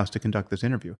your house to conduct this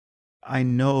interview? I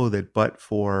know that but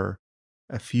for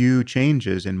a few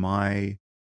changes in my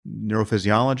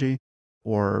neurophysiology,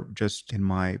 or just in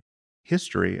my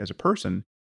history as a person,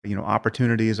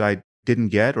 opportunities I didn't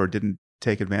get or didn't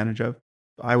take advantage of,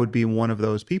 I would be one of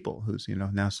those people who's,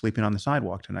 now sleeping on the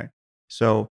sidewalk tonight.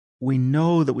 So we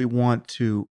know that we want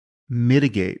to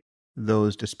mitigate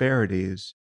those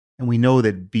disparities. And we know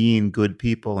that being good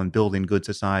people and building good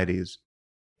societies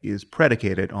is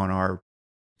predicated on our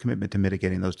commitment to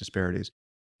mitigating those disparities.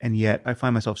 And yet I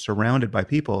find myself surrounded by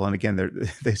people, and again,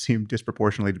 they seem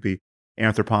disproportionately to be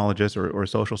anthropologists or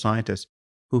social scientists,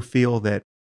 who feel that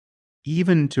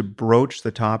even to broach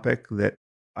the topic that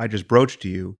I just broached to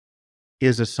you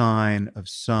is a sign of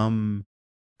some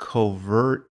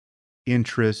covert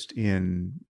interest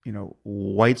in,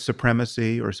 white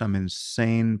supremacy or some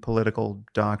insane political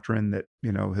doctrine that,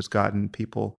 has gotten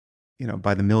people,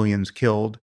 by the millions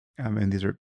killed. I mean, these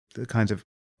are the kinds of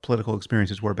political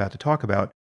experiences we're about to talk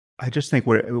about. I just think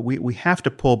we have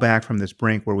to pull back from this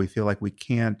brink where we feel like we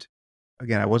can't.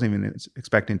 Again, I wasn't even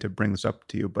expecting to bring this up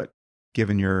to you, but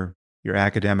given your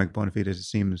academic bona fides, it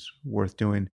seems worth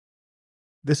doing.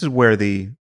 This is where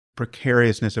the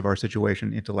precariousness of our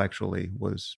situation intellectually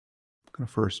was kind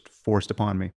of first forced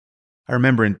upon me. I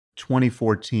remember in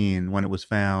 2014 when it was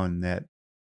found that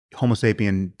Homo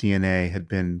sapien DNA had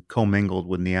been commingled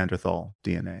with Neanderthal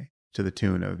DNA to the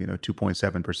tune of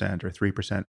 2.7% or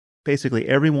 3%. Basically,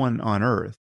 everyone on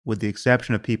Earth, with the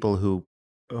exception of people who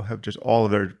have just all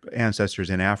of their ancestors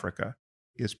in Africa,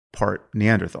 is part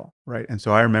Neanderthal, right? And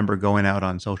so I remember going out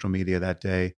on social media that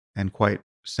day and quite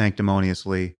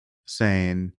sanctimoniously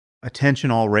saying,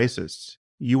 "Attention, all racists,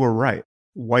 you were right.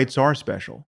 Whites are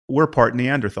special. We're part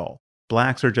Neanderthal.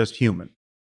 Blacks are just human,"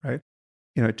 right?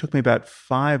 It took me about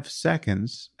 5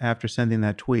 seconds after sending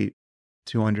that tweet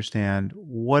to understand,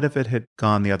 what if it had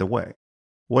gone the other way?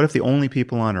 What if the only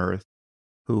people on Earth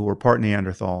who were part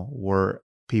Neanderthal were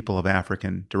people of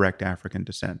direct African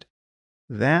descent?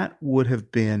 That would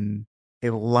have been a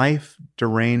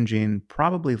life-deranging,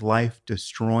 probably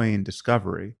life-destroying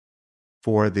discovery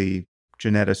for the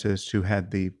geneticist who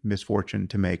had the misfortune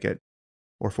to make it,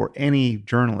 or for any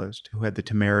journalist who had the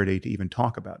temerity to even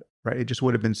talk about it, right? It just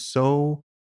would have been so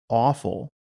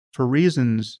awful for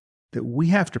reasons that we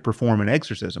have to perform an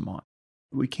exorcism on.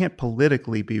 We can't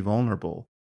politically be vulnerable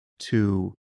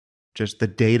to just the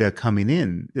data coming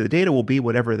in. The data will be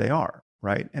whatever they are,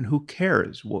 right? And who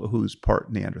cares who's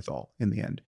part Neanderthal in the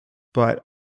end? But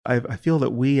I feel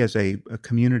that we as a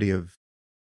community of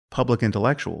public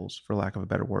intellectuals, for lack of a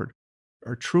better word,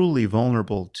 are truly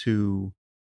vulnerable to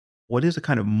what is a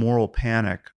kind of moral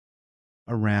panic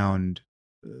around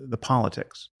the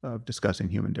politics of discussing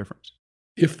human difference.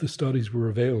 If the studies were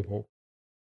available,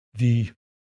 the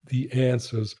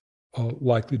answers are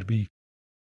likely to be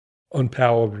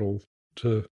unpalatable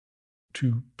to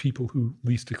people who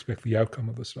least expect the outcome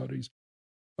of the studies.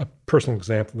 A personal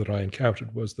example that I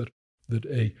encountered was that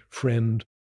a friend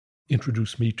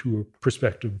introduced me to a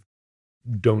prospective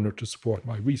donor to support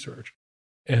my research.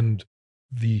 And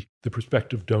the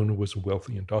prospective donor was a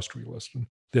wealthy industrialist. And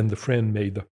then the friend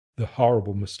made the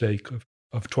horrible mistake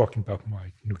of talking about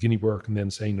my New Guinea work and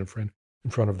then saying in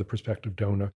front of the prospective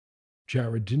donor,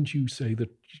 "Jared, didn't you say that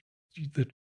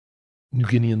New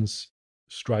Guineans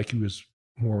strike you as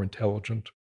more intelligent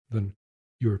than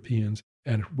Europeans?"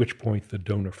 And at which point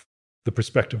the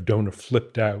prospective donor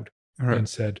flipped out and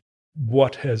said,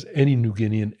 "What has any New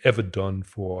Guinean ever done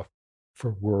for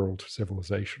world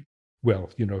civilization?"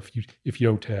 Well, if you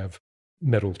don't have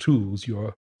metal tools,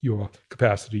 your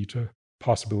capacity to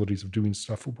possibilities of doing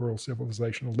stuff for world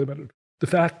civilization are limited. The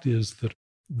fact is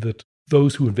that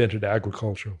those who invented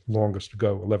agriculture longest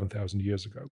ago, 11,000 years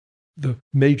ago, the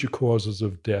major causes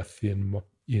of death in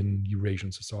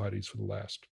Eurasian societies for the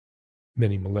last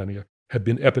many millennia have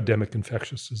been epidemic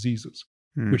infectious diseases,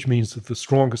 which means that the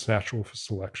strongest natural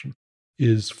selection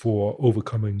is for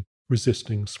overcoming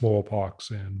resisting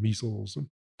smallpox and measles, and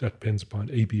that depends upon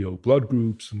ABO blood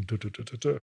groups and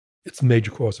It's the major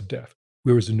cause of death.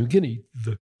 Whereas in New Guinea,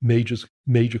 the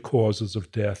major causes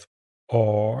of death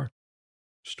are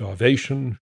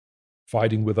starvation,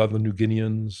 fighting with other New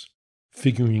Guineans,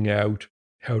 figuring out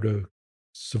how to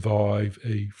survive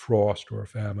a frost or a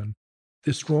famine.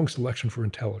 There's strong selection for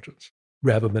intelligence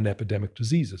rather than epidemic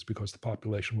diseases because the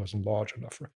population wasn't large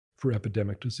enough for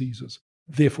epidemic diseases.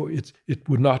 Therefore, it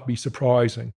would not be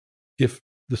surprising if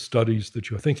the studies that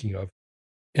you're thinking of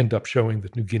end up showing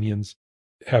that New Guineans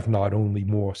have not only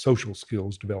more social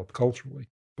skills developed culturally,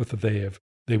 but that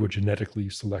they were genetically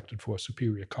selected for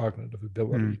superior cognitive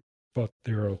ability. But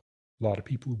there are a lot of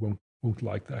people who won't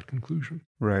like that conclusion.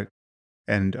 Right.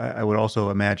 And I would also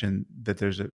imagine that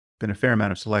there's been a fair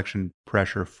amount of selection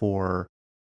pressure for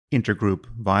intergroup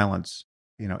violence,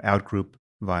 outgroup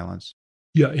violence.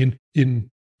 Yeah, in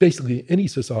basically any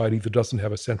society that doesn't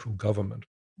have a central government,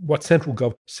 what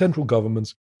central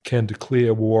governments can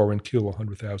declare war and kill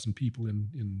 100,000 people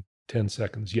in 10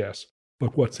 seconds, yes.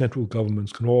 But what central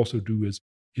governments can also do is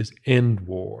end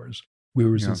wars.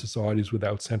 Whereas in Yeah. societies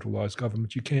without centralized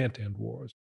governments, you can't end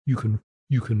wars. You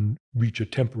can reach a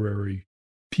temporary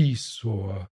peace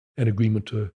or an agreement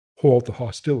to halt the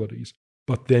hostilities,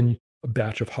 but then a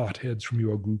batch of hotheads from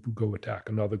your group who go attack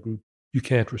another group, you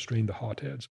can't restrain the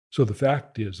hotheads. So the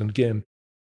fact is, and again,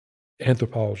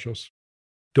 anthropologists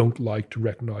don't like to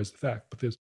recognize the fact, but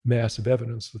there's massive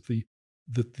evidence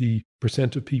that the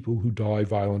percent of people who die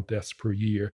violent deaths per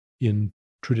year in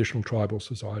traditional tribal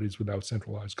societies without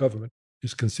centralized government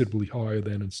is considerably higher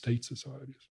than in state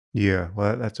societies. Yeah,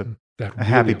 well, that's a That a really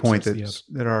happy point upsets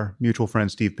that our mutual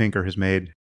friend Steve Pinker has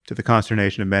made, to the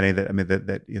consternation of many. That I mean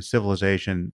that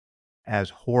civilization, as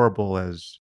horrible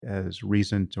as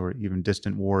recent or even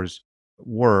distant wars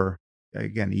were,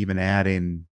 again, even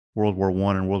adding World War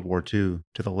I and World War II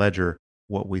to the ledger,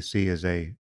 what we see is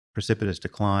a precipitous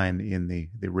decline in the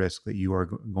risk that you are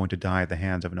going to die at the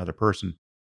hands of another person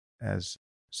as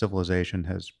civilization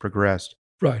has progressed.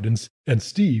 Right, and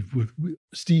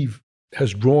Steve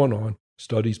has drawn on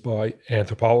studies by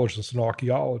anthropologists and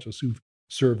archaeologists who've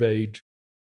surveyed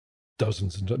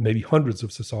dozens and maybe hundreds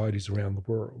of societies around the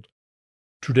world,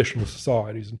 traditional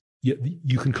societies. And yet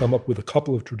you can come up with a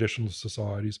couple of traditional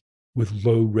societies with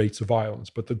low rates of violence,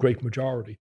 but the great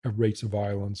majority have rates of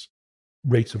violent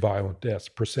deaths,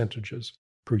 percentages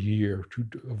per year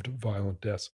of violent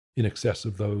deaths in excess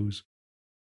of the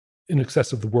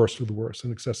worst of the worst,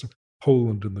 in excess of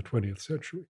Poland in the 20th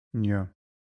century. Yeah.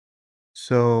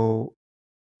 So,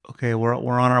 okay, we're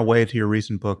on our way to your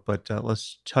recent book, but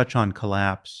let's touch on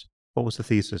Collapse. What was the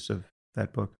thesis of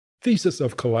that book? Thesis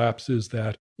of Collapse is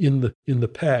that in the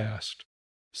past,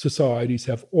 societies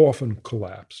have often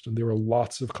collapsed, and there are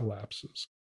lots of collapses.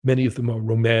 Many of them are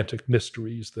romantic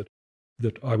mysteries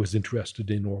that I was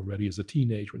interested in already as a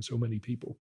teenager, and so many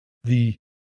people. The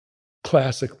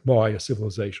classic Maya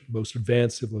civilization, most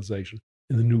advanced civilization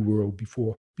in the New World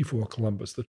before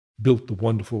Columbus, that built the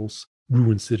wonderful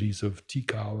ruined cities of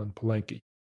Tikal and Palenque.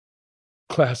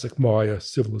 Classic Maya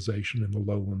civilization in the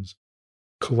lowlands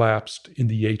collapsed in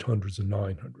the 800s and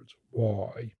 900s.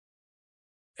 Why?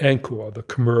 Angkor, the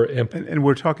Khmer Empire. And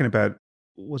we're talking about,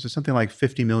 was it something like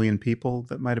 50 million people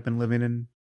that might have been living in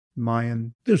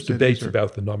Mayan There's cities, debates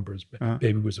about the numbers. Maybe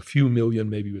it was a few million,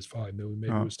 maybe it was 5 million,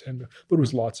 maybe it was 10 million, but it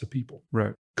was lots of people.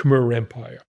 Right. Khmer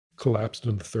Empire collapsed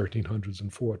in the 1300s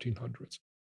and 1400s.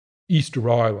 Easter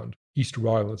Island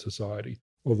Society,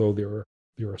 although there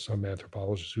are some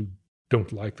anthropologists who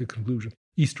don't like the conclusion,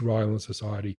 Easter Island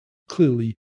Society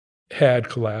clearly had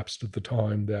collapsed at the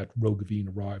time that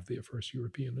Roggeveen arrived there, first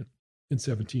European, in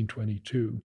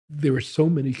 1722. There are so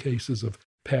many cases of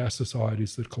past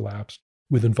societies that collapsed,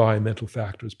 with environmental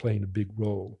factors playing a big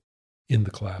role in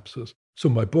the collapses. So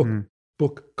my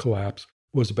book Collapse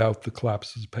was about the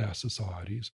collapses of past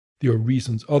societies. There are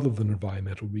reasons other than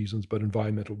environmental reasons, but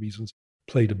environmental reasons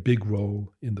played a big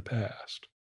role in the past.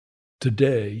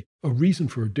 Today, a reason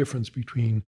for a difference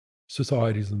between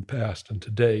societies in the past and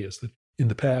today is that in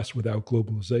the past, without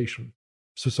globalization,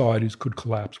 societies could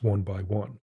collapse one by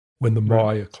one. When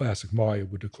the classic Maya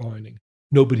were declining,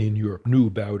 nobody in Europe knew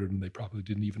about it, and they probably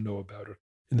didn't even know about it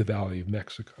in the Valley of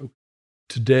Mexico.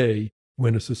 Today,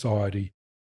 when a society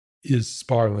is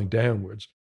spiraling downwards,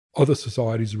 other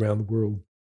societies around the world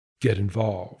get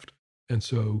involved. And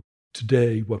so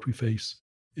today, what we face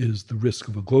is the risk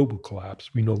of a global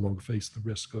collapse. We no longer face the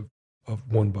risk of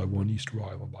one by one Easter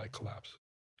Island-like collapse.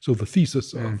 So the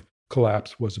thesis of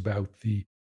Collapse was about the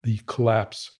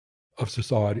collapse of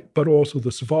society, but also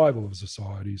the survival of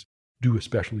societies, due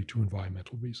especially to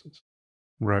environmental reasons.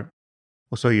 Right.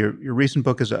 Well, so your recent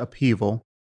book is Upheaval,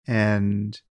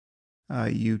 and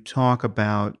you talk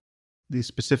about these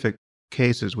specific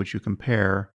cases which you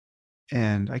compare.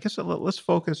 And I guess let's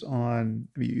focus on,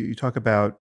 you talk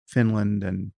about Finland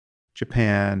and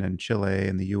Japan and Chile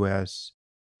and the U.S.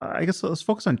 I guess let's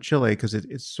focus on Chile, because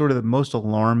it's sort of the most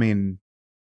alarming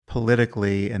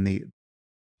politically, and the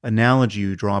analogy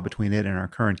you draw between it and our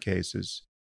current case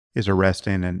is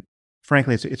arresting. And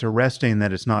frankly, it's arresting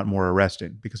that it's not more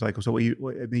arresting, because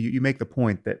you make the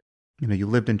point that you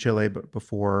lived in Chile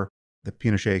before the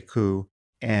Pinochet coup,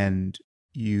 and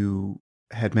you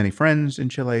had many friends in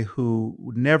Chile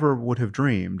who never would have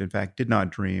dreamed, in fact, did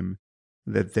not dream,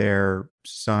 that their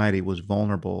society was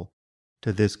vulnerable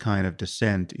to this kind of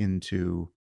descent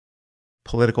into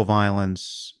political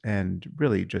violence and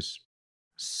really just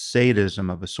sadism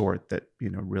of a sort that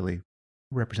really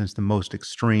represents the most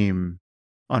extreme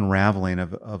unraveling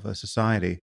of a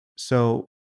society. So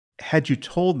had you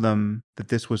told them that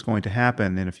this was going to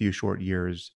happen in a few short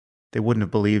years, they wouldn't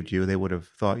have believed you. They would have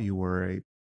thought you were a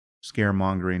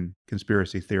scaremongering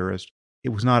conspiracy theorist. It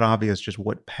was not obvious just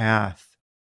what path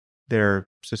their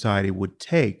society would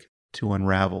take to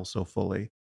unravel so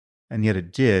fully. And yet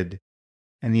it did.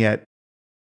 And yet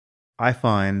I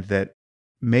find that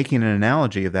making an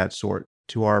analogy of that sort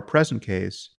to our present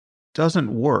case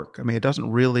doesn't work. I mean, it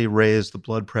doesn't really raise the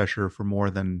blood pressure for more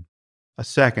than a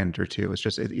second or two. It's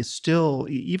just, it's still,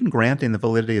 even granting the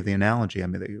validity of the analogy, I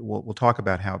mean, we'll talk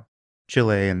about how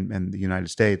Chile and the United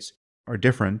States are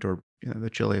different, or the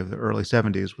Chile of the early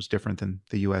 70s was different than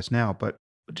the US now. But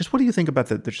just what do you think about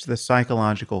the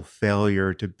psychological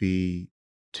failure to be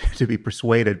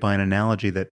persuaded by an analogy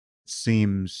that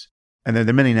seems, and there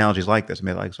are many analogies like this. I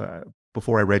mean,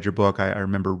 before I read your book, I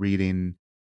remember reading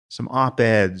some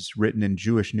op-eds written in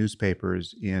Jewish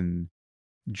newspapers in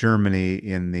Germany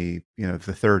in the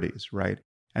 30s, right?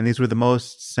 And these were the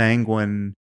most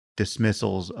sanguine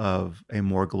dismissals of a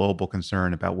more global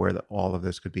concern about where all of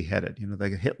this could be headed.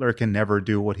 Like Hitler can never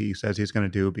do what he says he's going to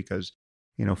do because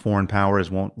foreign powers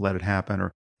won't let it happen,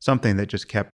 or something that just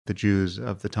kept the Jews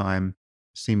of the time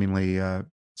seemingly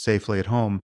safely at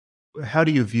home. How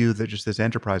do you view this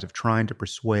enterprise of trying to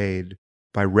persuade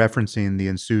by referencing the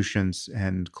insouciance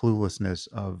and cluelessness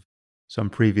of some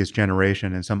previous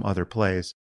generation in some other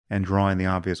place and drawing the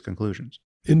obvious conclusions?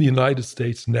 In the United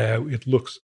States now, it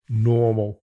looks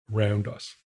normal around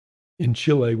us. In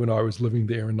Chile, when I was living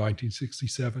there in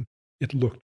 1967, it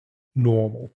looked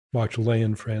normal. My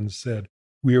Chilean friends said,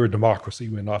 "We're a democracy.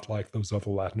 We're not like those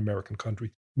other Latin American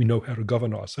countries. We know how to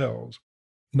govern ourselves."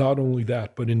 Not only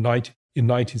that, but in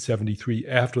 1973,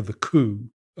 after the coup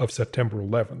of September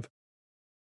 11th,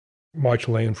 my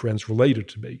Chilean friends related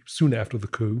to me soon after the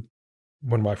coup.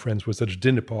 One of my friends was at a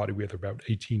dinner party with about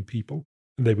 18 people,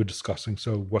 and they were discussing,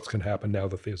 so what's going to happen now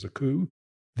that there's a coup?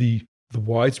 The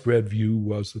widespread view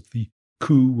was that the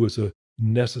coup was a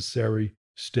necessary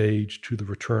stage to the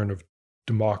return of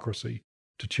democracy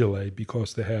to Chile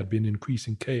because there had been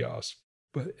increasing chaos,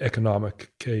 but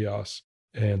economic chaos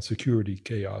and security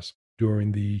chaos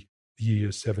during the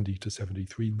years 70 to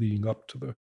 73 leading up to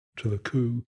the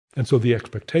coup. And so the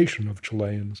expectation of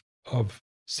Chileans, of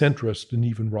centrist and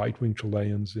even right-wing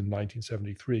Chileans in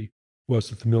 1973, was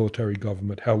that the military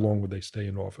government, how long would they stay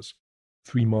in office?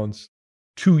 3 months,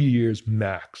 2 years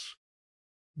max.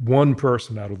 One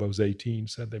person out of those 18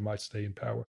 said they might stay in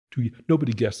power 2 years.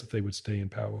 Nobody guessed that they would stay in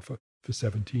power for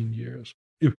 17 years.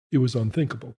 It was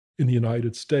unthinkable. In the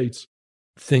United States,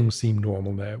 things seem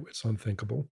normal now. It's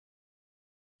unthinkable.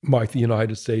 Might the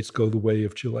United States go the way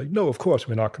of Chile? No, of course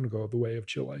we're not going to go the way of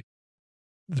Chile.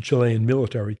 The Chilean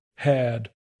military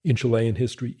had, in Chilean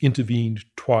history, intervened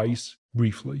twice,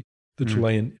 briefly. The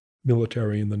Chilean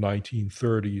military in the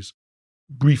 1930s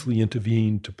briefly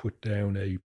intervened to put down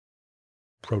a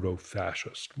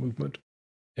proto-fascist movement,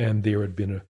 and there had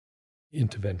been an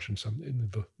intervention in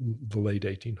the late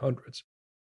 1800s.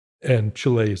 And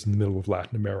Chile is in the middle of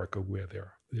Latin America where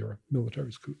there are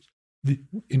military coups.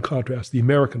 In contrast, the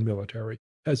American military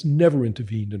has never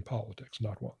intervened in politics,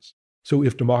 not once. So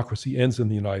if democracy ends in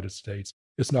the United States,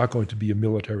 it's not going to be a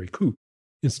military coup.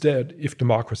 Instead, if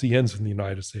democracy ends in the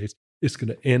United States, it's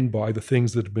going to end by the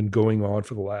things that have been going on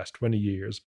for the last 20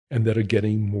 years and that are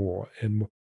getting more and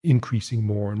increasing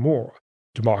more and more.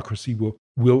 Democracy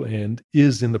will end,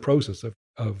 is in the process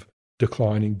of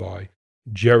declining by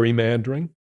gerrymandering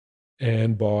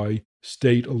and by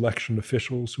state election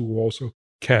officials who are also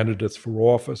candidates for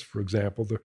office. For example,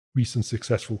 the recent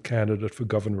successful candidate for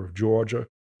governor of Georgia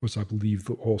was, I believe,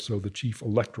 also the chief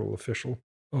electoral official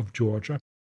of Georgia.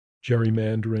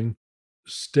 Gerrymandering,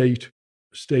 state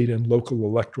and local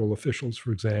electoral officials,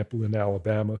 for example, in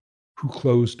Alabama, who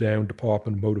closed down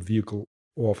Department of Motor Vehicle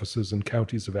offices in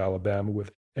counties of Alabama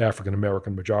with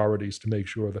African-American majorities to make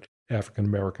sure that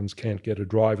African-Americans can't get a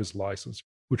driver's license,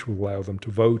 which will allow them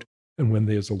to vote. And when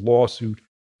there's a lawsuit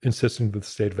insisting that the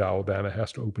state of Alabama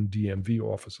has to open DMV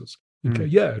offices,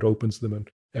 it opens them in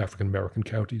African-American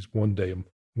counties one day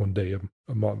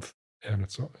a month, and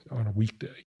it's on a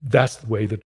weekday. That's the way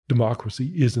that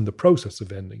democracy is in the process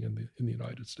of ending in the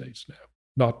United States now,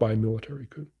 not by a military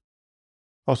coup.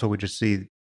 Also, we just see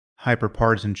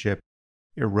hyperpartisanship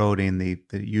eroding the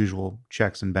usual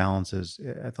checks and balances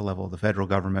at the level of the federal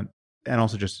government, and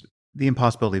also just the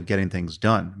impossibility of getting things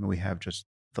done. I mean, we have just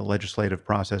the legislative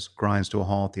process grinds to a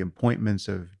halt. The appointments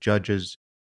of judges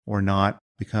or not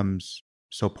becomes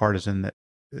so partisan that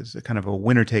is a kind of a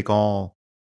winner-take-all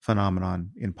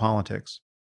phenomenon in politics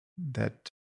that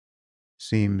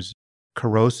seems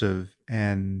corrosive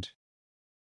and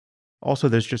Also,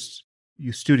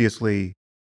 you studiously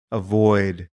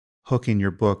avoid hooking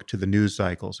your book to the news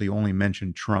cycle. So you only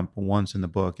mention Trump once in the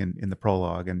book in the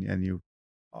prologue, and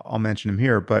I'll mention him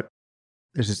here. But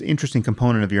there's this interesting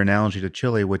component of your analogy to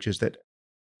Chile, which is that,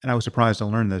 and I was surprised to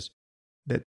learn this,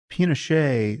 that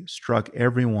Pinochet struck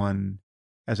everyone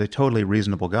as a totally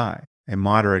reasonable guy, a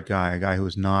moderate guy, a guy who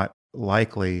was not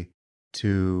likely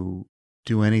to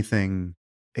do anything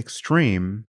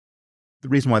extreme. The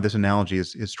reason why this analogy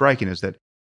is striking is that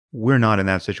we're not in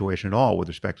that situation at all with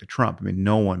respect to Trump. I mean,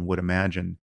 no one would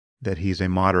imagine that he's a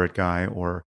moderate guy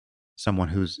or someone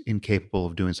who's incapable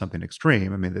of doing something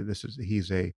extreme. I mean,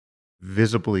 he's a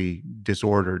visibly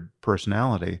disordered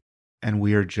personality. And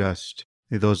we are just,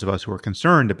 those of us who are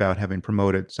concerned about having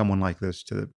promoted someone like this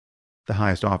to the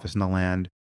highest office in the land,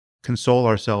 console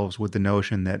ourselves with the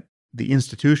notion that the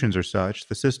institutions are such,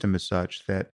 the system is such,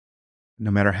 that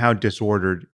no matter how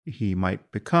disordered he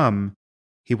might become,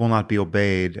 he will not be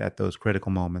obeyed at those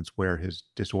critical moments where his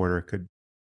disorder could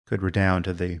redound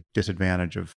to the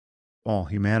disadvantage of all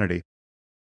humanity.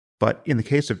 But in the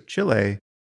case of Chile,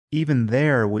 even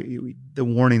there, the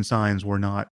warning signs were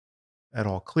not at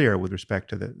all clear with respect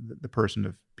to the person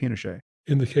of Pinochet.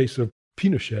 In the case of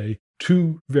Pinochet,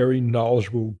 two very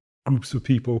knowledgeable groups of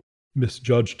people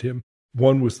misjudged him.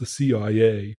 One was the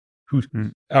CIA,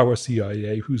 our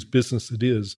CIA, whose business it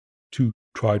is to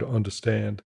try to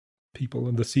understand people.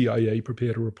 And the CIA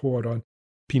prepared a report on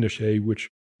Pinochet, which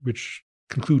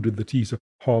concluded that he's a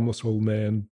harmless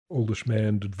oldish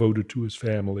man devoted to his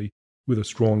family with a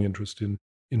strong interest in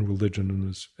religion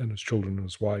and his children and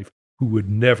his wife, who would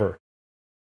never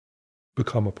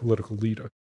become a political leader.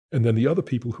 And then the other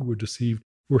people who were deceived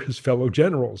were his fellow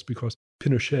generals, because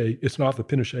Pinochet, it's not that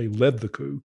Pinochet led the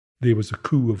coup. There was a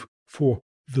coup for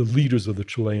the leaders of the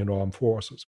Chilean armed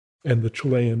forces. And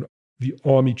the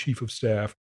army chief of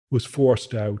staff was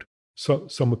forced out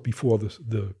somewhat before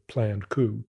the planned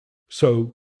coup.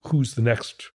 So who's the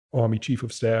next army chief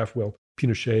of staff? Well,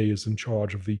 Pinochet is in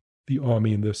charge of the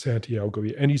army in the Santiago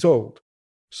area, and he's old.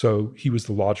 So he was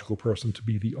the logical person to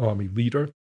be the army leader.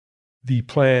 The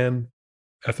plan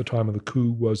at the time of the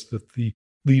coup was that the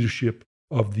leadership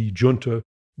of the junta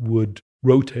would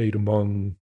rotate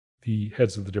among the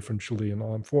heads of the different Chilean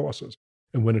armed forces.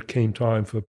 And when it came time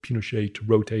for Pinochet to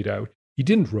rotate out, he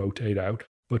didn't rotate out,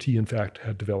 but he in fact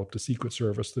had developed a secret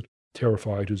service that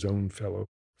terrified his own fellow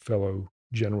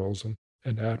generals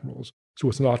and admirals. So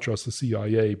it's not just the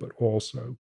CIA, but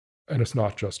also, and it's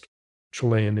not just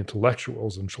Chilean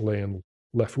intellectuals and Chilean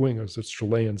left-wingers, it's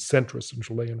Chilean centrists and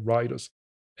Chilean rightists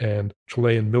and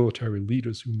Chilean military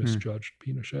leaders who misjudged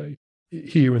Pinochet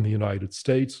here in the United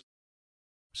States.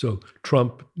 So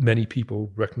Trump, many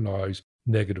people recognize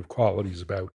negative qualities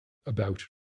about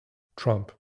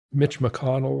Trump. Mitch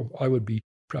McConnell, I would be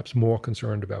perhaps more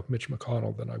concerned about Mitch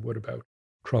McConnell than I would about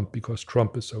Trump, because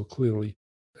Trump is so clearly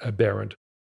aberrant.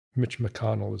 Mitch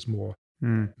McConnell is more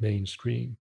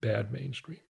mainstream, bad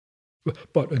mainstream.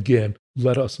 But again,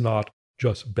 let us not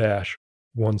just bash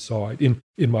one side.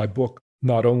 In my book,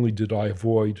 not only did I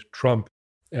avoid Trump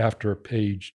after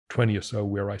page 20 or so,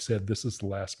 where I said this is the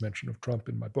last mention of Trump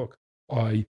in my book,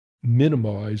 I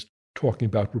minimized talking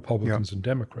about Republicans and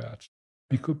Democrats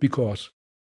because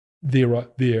there are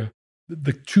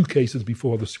the two cases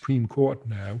before the Supreme Court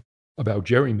now about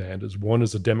gerrymanders. One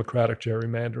is a Democratic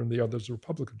gerrymander and the other is a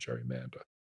Republican gerrymander.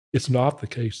 It's not the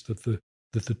case that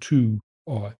the two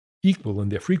are equal in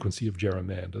their frequency of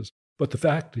gerrymanders, but the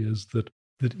fact is that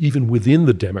even within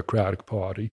the Democratic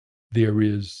Party, there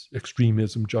is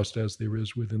extremism just as there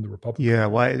is within the Republican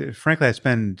Party. Well, frankly, I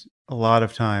spend a lot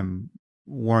of time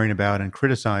worrying about and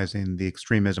criticizing the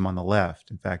extremism on the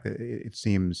left. In fact, it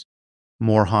seems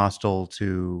more hostile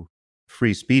to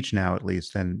free speech now, at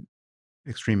least, than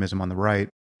extremism on the right.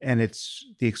 And it's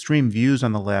the extreme views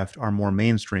on the left are more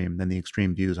mainstream than the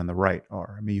extreme views on the right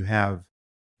are. I mean, you have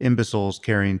imbeciles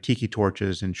carrying tiki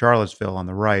torches in Charlottesville on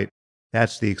the right.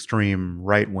 That's the extreme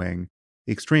right wing.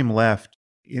 The extreme left,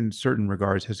 in certain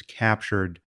regards, has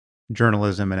captured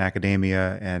journalism and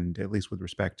academia, and at least with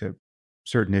respect to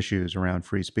certain issues around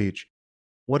free speech.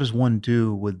 What does one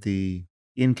do with the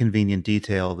inconvenient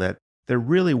detail that there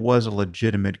really was a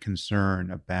legitimate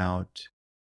concern about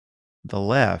the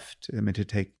left? I mean, to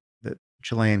take the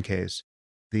Chilean case,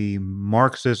 the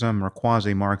Marxism or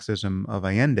quasi-Marxism of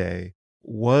Allende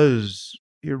was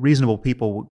reasonable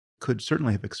people could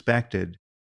certainly have expected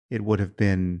it would have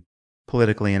been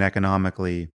politically and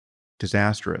economically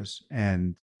disastrous.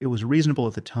 And it was reasonable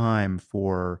at the time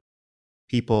for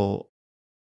people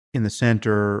in the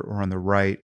center or on the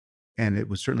right, and it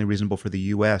was certainly reasonable for the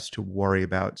U.S. to worry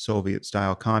about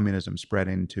Soviet-style communism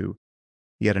spreading to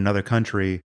yet another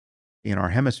country in our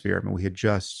hemisphere. I mean, we had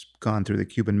just gone through the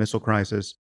Cuban Missile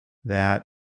Crisis that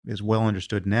is well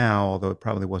understood now, although it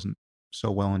probably wasn't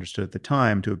so well understood at the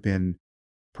time, to have been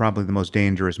probably the most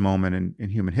dangerous moment in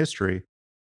human history.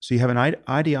 So you have an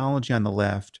ideology on the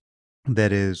left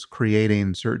that is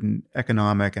creating certain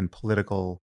economic and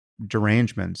political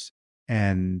derangements.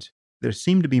 And there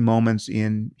seem to be moments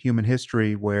in human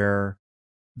history where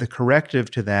the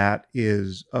corrective to that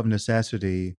is of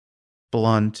necessity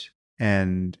blunt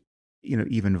and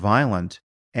even violent.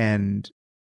 And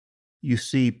you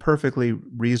see perfectly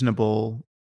reasonable,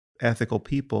 ethical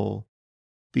people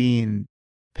being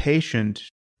patient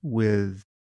with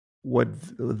what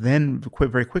then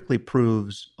very quickly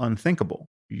proves unthinkable.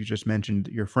 You just mentioned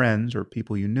your friends or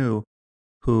people you knew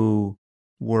who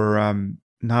were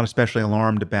not especially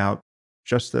alarmed about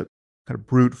just the kind of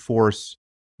brute force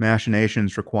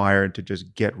machinations required to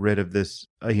just get rid of this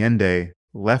Allende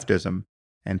leftism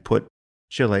and put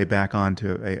Chile back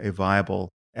onto a viable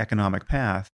economic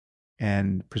path.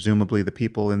 And presumably the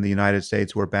people in the United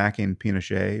States who were backing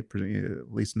Pinochet,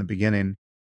 at least in the beginning,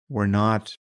 were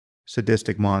not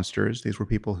sadistic monsters. These were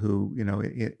people who,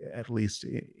 at least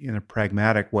in a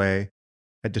pragmatic way,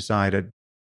 had decided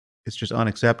it's just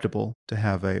unacceptable to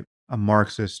have a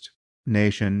Marxist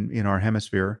nation in our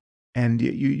hemisphere. And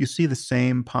you see the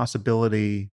same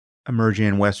possibility emerging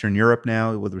in Western Europe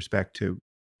now with respect to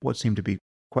what seem to be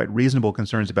quite reasonable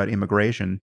concerns about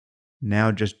immigration,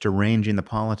 now just deranging the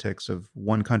politics of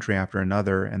one country after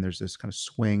another. And there's this kind of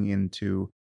swing into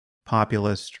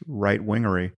populist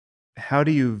right-wingery. How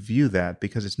do you view that?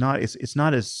 Because it's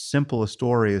not as simple a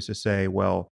story as to say,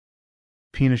 well,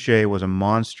 Pinochet was a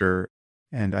monster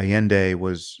and Allende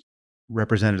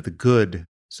represented the good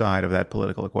side of that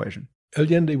political equation.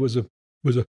 Allende was a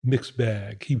mixed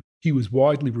bag. He was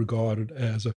widely regarded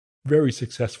as a very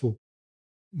successful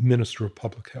minister of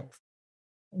public health.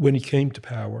 When he came to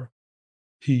power,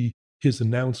 his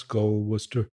announced goal was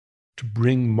to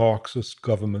bring Marxist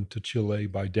government to Chile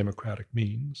by democratic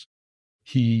means.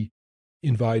 He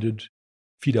invited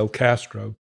Fidel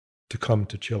Castro to come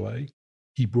to Chile.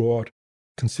 He brought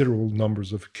considerable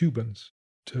numbers of Cubans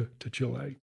to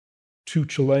Chile. To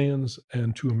Chileans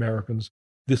and to Americans,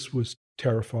 this was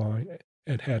terrifying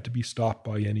and had to be stopped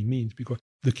by any means, because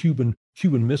the Cuban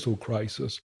Missile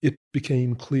Crisis, it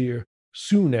became clear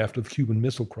soon after the Cuban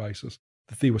Missile Crisis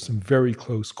that there were some very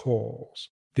close calls.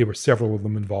 There were several of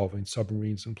them involving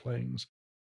submarines and planes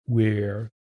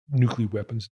where nuclear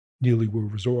weapons nearly were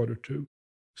resorted to.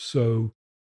 So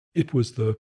it was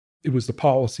the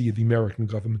policy of the American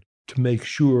government to make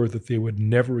sure that there would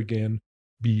never again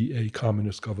be a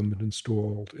communist government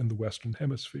installed in the Western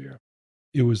Hemisphere.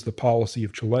 It was the policy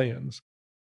of Chileans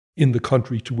in the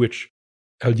country to which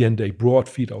Allende brought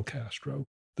Fidel Castro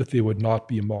that there would not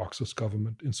be a Marxist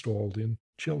government installed in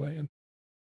Chile. And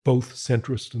both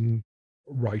centrist and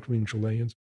right-wing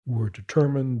Chileans were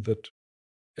determined that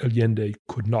Allende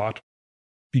could not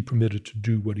be permitted to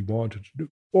do what he wanted to do.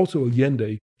 Also,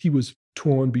 Allende, he was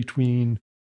torn between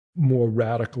more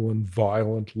radical and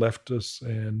violent leftists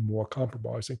and more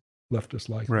compromising leftists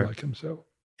like himself.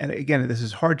 And again, this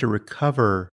is hard to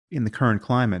recover in the current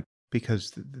climate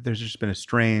because there's just been a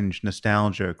strange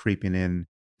nostalgia creeping in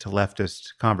to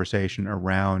leftist conversation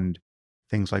around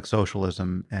things like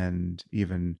socialism and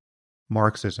even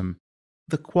Marxism.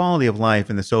 The quality of life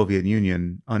in the Soviet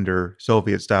Union under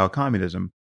Soviet-style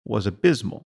communism was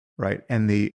abysmal, right? And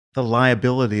the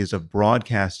liabilities of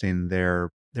broadcasting their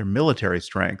military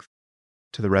strength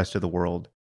to the rest of the world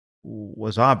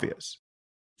was obvious.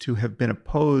 To have been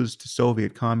opposed to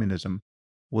Soviet communism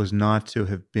was not to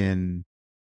have been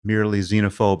merely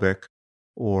xenophobic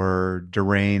or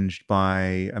deranged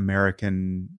by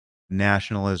American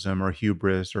nationalism or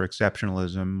hubris or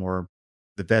exceptionalism or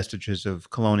the vestiges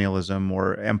of colonialism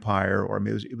or empire. Or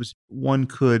it was one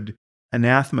could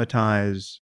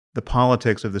anathematize the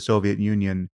politics of the Soviet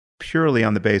Union purely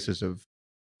on the basis of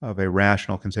a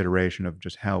rational consideration of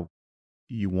just how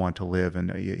you want to live and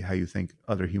how you think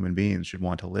other human beings should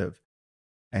want to live.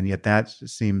 And yet that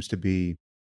seems to be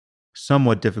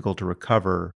somewhat difficult to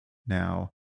recover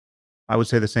now. I would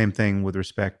say the same thing with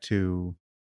respect to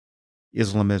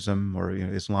Islamism or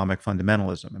Islamic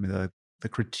fundamentalism. I mean, the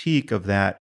critique of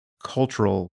that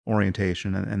cultural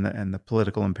orientation and the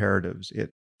political imperatives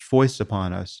it foists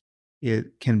upon us,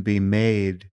 it can be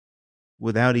made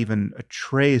without even a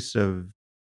trace of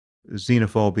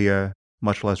xenophobia,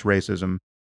 much less racism.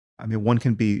 I mean, one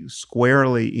can be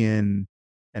squarely in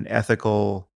an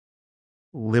ethical,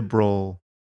 liberal,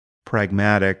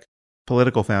 pragmatic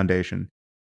political foundation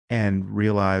and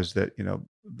realize that,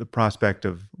 the prospect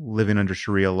of living under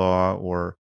Sharia law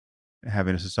or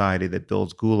having a society that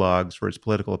builds gulags for its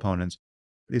political opponents.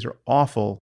 These are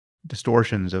awful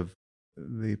distortions of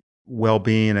the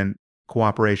well-being and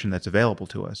cooperation that's available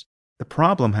to us. The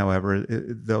problem, however,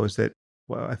 though, is that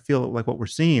I feel like what we're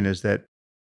seeing is that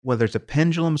whether it's a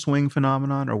pendulum swing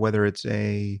phenomenon or whether it's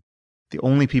the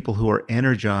only people who are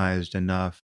energized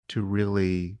enough to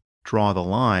really draw the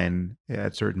line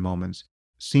at certain moments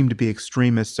seem to be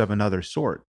extremists of another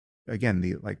sort. Again,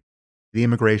 the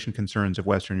immigration concerns of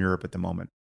Western Europe at the moment.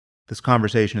 This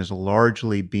conversation is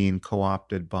largely being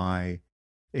co-opted by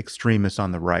extremists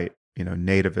on the right,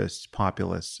 nativists,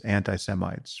 populists,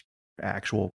 anti-Semites,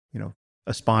 actual,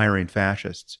 aspiring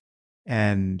fascists.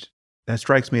 And that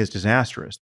strikes me as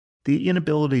disastrous. The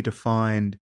inability to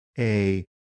find a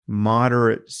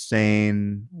moderate,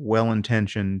 sane,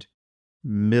 well-intentioned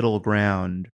middle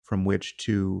ground from which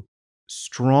to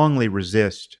strongly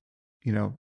resist,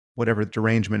 whatever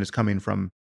derangement is coming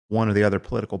from one or the other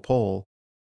political pole,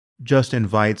 just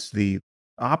invites the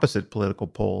opposite political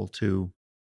pole to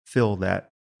fill that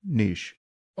niche.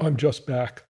 I'm just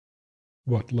back,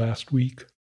 last week?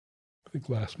 I think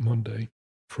last Monday,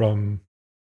 from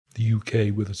the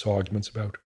UK with its arguments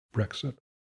about Brexit.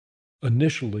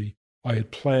 Initially, I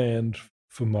had planned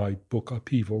for my book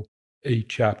Upheaval a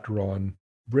chapter on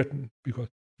Britain, because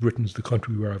Britain's the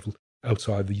country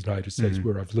outside the United States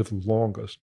where I've lived the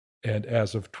longest. And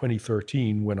as of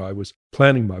 2013, when I was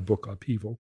planning my book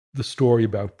Upheaval, the story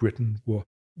about Britain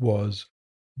was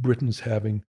Britain's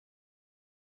having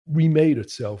remade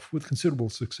itself with considerable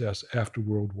success after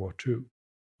World War II.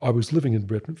 I was living in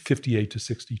Britain, 58 to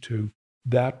 62.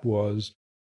 That was,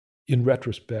 in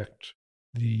retrospect,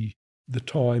 the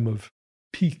time of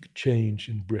peak change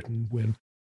in Britain,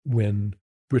 when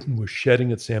Britain was shedding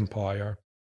its empire,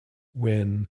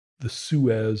 when the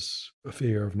Suez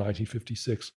Affair of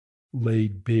 1956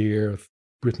 laid bare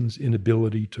Britain's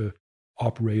inability to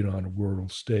operate on a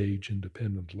world stage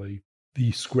independently,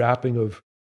 the scrapping of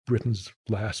Britain's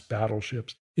last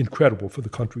battleships, incredible for the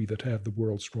country that had the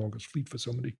world's strongest fleet for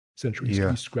so many centuries, to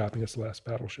be scrapping its last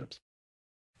battleships.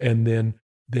 And then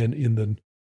in the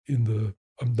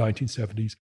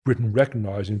 1970s, Britain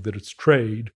recognizing that its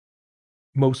trade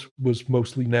was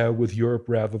mostly now with Europe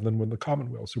rather than with the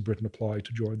Commonwealth. So Britain applied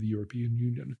to join the European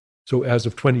Union. So as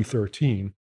of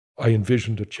 2013, I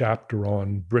envisioned a chapter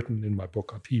on Britain in my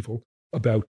book Upheaval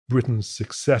about Britain's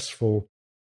successful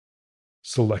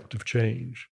selective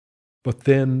change. But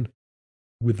then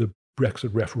with the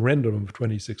Brexit referendum of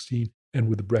 2016 and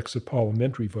with the Brexit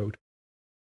parliamentary vote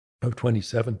of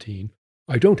 2017,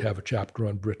 I don't have a chapter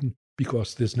on Britain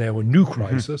because there's now a new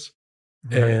crisis.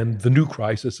 And the new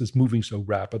crisis is moving so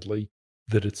rapidly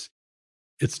that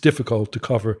it's difficult to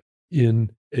cover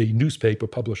in a newspaper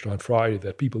published on Friday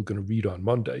that people are going to read on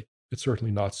Monday. It's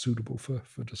certainly not suitable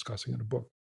for discussing in a book.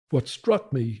 What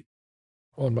struck me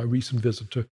on my recent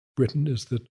visit to Britain is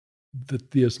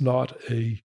that there's not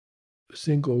a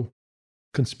single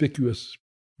conspicuous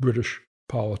British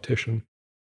politician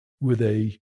with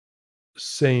a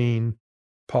sane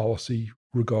policy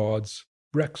regards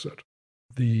Brexit.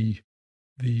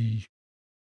 The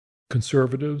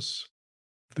Conservatives,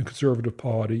 the Conservative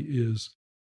Party is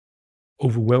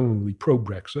overwhelmingly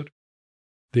pro-Brexit.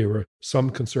 There are some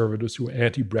conservatives who are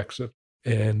anti-Brexit,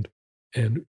 and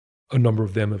a number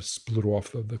of them have split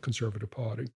off the Conservative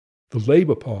Party. The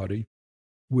Labour Party,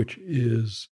 which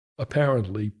is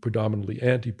apparently predominantly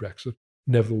anti-Brexit,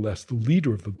 nevertheless, the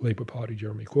leader of the Labour Party,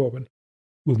 Jeremy Corbyn,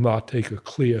 will not take a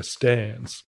clear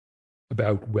stance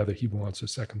about whether he wants a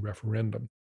second referendum.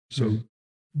 So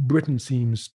Britain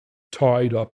seems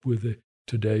tied up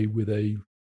today with a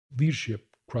leadership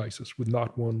crisis, with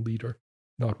not one leader,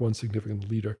 not one significant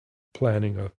leader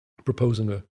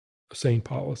proposing a sane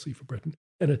policy for Britain.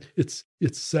 And it's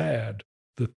sad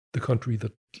that the country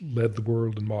that led the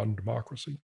world in modern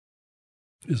democracy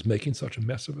is making such a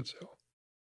mess of itself.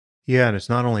 Yeah, and it's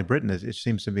not only Britain. It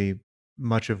seems to be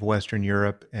much of Western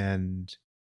Europe, and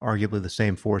arguably the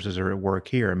same forces are at work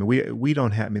here. I mean, we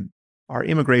don't have. I mean, our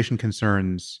immigration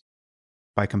concerns,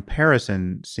 by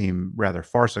comparison, seem rather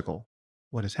farcical.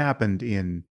 What has happened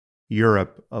in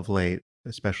Europe of late,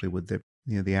 especially with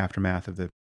the aftermath of the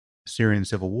Syrian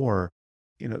civil war,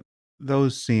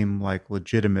 those seem like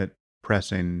legitimate,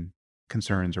 pressing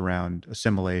concerns around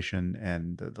assimilation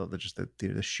and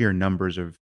the sheer numbers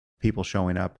of people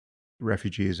showing up,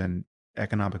 refugees and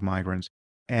economic migrants.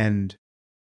 And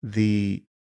the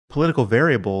political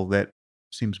variable that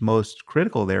seems most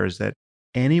critical there is that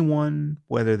anyone,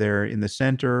 whether they're in the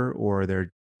center or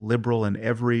they're liberal in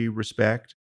every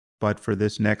respect, but for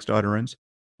this next utterance,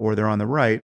 or they're on the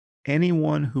right,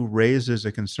 anyone who raises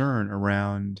a concern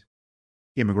around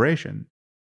immigration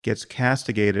gets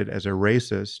castigated as a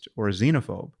racist or a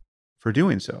xenophobe for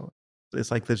doing so.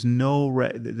 It's like there's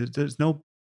no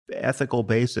ethical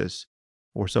basis,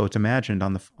 or so it's imagined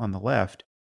on the left,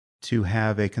 to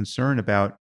have a concern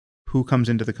about who comes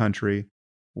into the country,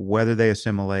 whether they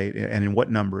assimilate, and in what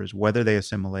numbers, whether they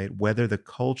assimilate, whether the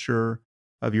culture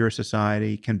of your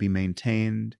society can be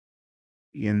maintained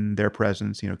in their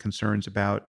presence, concerns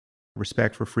about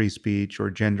respect for free speech or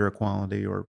gender equality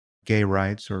or gay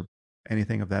rights or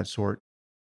anything of that sort.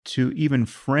 To even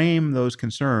frame those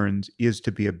concerns is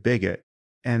to be a bigot.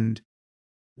 And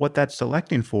what that's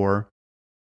selecting for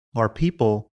are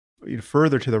people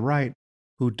further to the right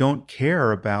who don't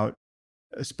care about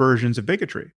aspersions of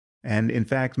bigotry. And in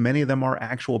fact, many of them are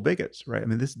actual bigots, right? I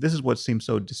mean, this is what seems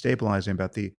so destabilizing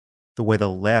about the way the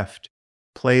left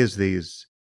plays these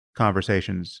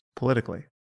conversations politically.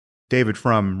 David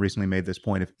Frum recently made this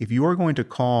point. If you are going to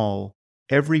call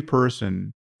every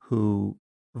person who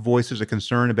voices a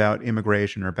concern about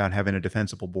immigration or about having a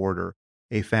defensible border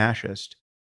a fascist,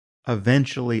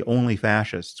 eventually only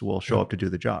fascists will show up to do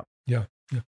the job. Yeah.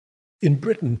 In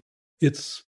Britain,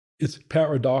 it's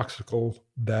paradoxical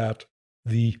that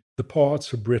the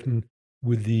parts of Britain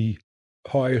with the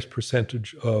highest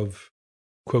percentage of,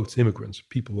 quotes, immigrants,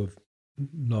 people of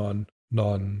non-old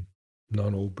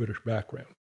British background,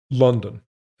 London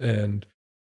and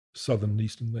southern and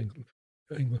eastern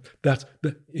England, that's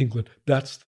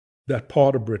that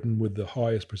part of Britain with the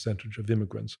highest percentage of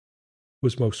immigrants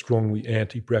was most strongly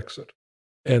anti-Brexit.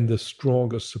 And the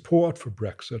strongest support for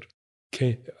Brexit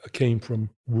came from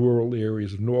rural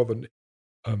areas of northern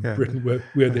Britain,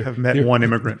 where there have met one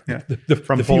immigrant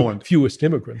from Poland. Fewest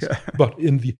immigrants, but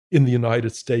in the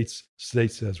United States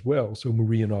as well. So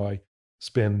Marie and I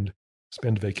spend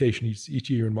vacation each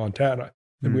year in Montana,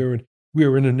 and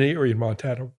we're in an area in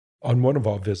Montana. On one of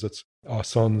our visits, our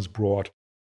sons brought,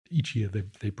 each year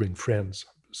they bring friends,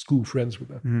 school friends with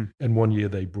them, and one year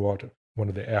they brought one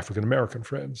of their African American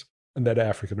friends. And that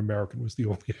African American was the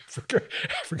only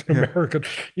African American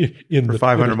in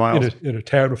 500 miles in a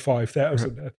town of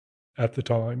 5,000 at the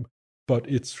time. But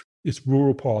it's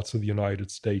rural parts of the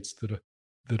United States that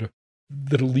are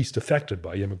least affected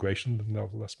by immigration, and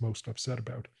nevertheless most upset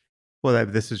about. Well,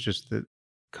 this is just the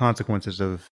consequences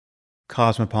of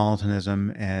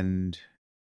cosmopolitanism and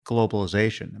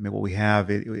globalization. I mean, what we have,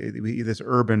 this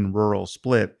urban-rural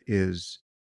split is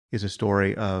a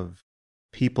story of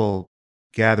people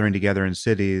gathering together in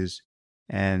cities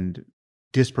and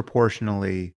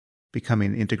disproportionately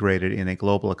becoming integrated in a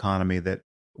global economy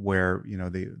where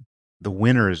the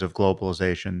winners of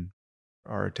globalization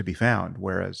are to be found.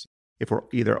 Whereas if we're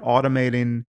either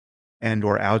automating and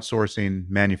or outsourcing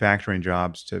manufacturing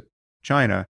jobs to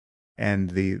China,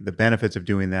 and the benefits of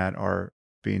doing that are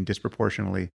being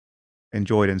disproportionately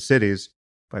enjoyed in cities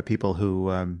by people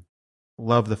who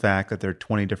love the fact that there are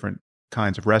 20 different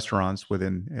kinds of restaurants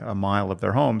within a mile of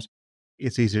their homes,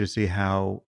 it's easy to see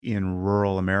how in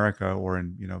rural America or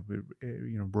in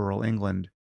rural England,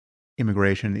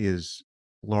 immigration is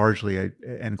largely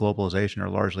and globalization are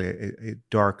largely a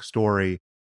dark story,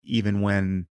 even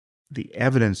when the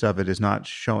evidence of it is not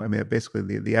shown. I mean,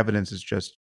 basically the evidence is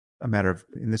just a matter of,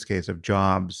 in this case, of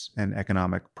jobs and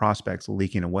economic prospects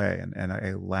leaking away and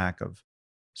a lack of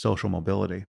social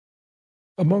mobility.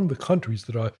 Among the countries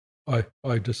that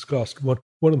I discussed, one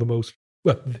of the most,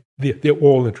 well, they're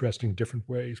all interesting in different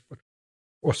ways, but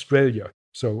Australia.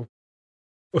 So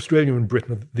Australia and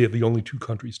Britain, they're the only two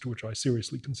countries to which I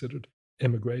seriously considered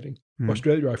emigrating.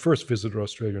 Australia, I first visited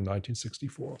Australia in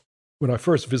 1964. When I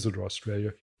first visited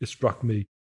Australia, it struck me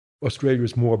Australia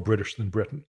is more British than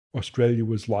Britain. Australia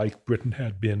was like Britain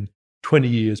had been 20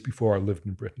 years before I lived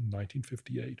in Britain in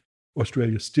 1958.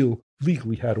 Australia still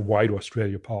legally had a White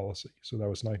Australia policy. So that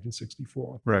was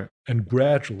 1964. Right. And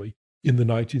gradually, in the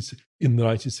 1960s and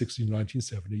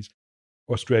 1970s,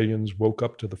 Australians woke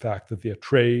up to the fact that their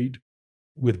trade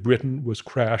with Britain was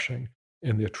crashing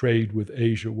and their trade with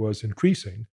Asia was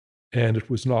increasing. And it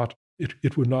would not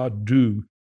do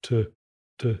to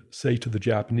say to the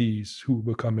Japanese, who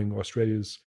were becoming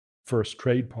Australia's first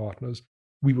trade partners,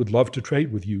 we would love to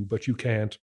trade with you, but you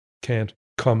can't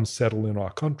come settle in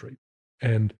our country.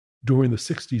 And during the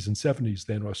 60s and 70s,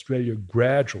 then Australia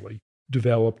gradually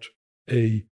developed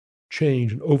a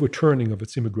change, an overturning of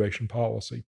its immigration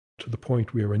policy to the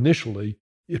point where initially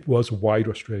it was a White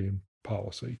Australian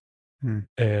policy.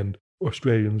 And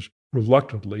Australians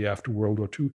reluctantly, after World War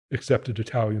II, accepted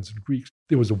Italians and Greeks.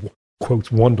 There was a,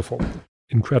 quote, wonderful,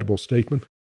 incredible statement.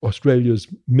 Australia's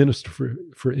Minister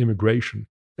for Immigration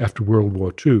after World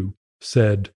War II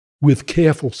said, with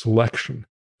careful selection,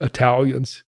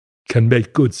 Italians can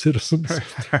make good citizens.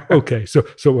 Okay, so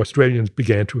Australians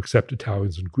began to accept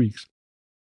Italians and Greeks.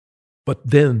 But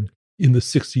then in the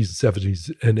 60s,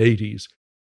 70s, and 80s,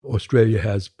 Australia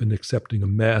has been accepting a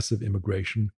massive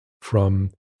immigration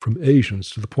from Asians,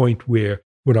 to the point where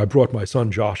when I brought my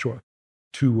son Joshua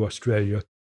to Australia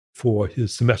for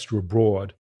his semester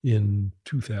abroad in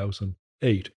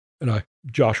 2008, and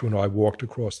Joshua and I walked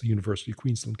across the University of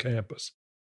Queensland campus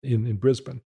in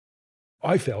Brisbane,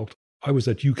 I felt I was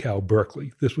at UCal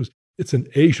Berkeley. It's an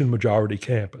Asian majority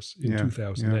campus in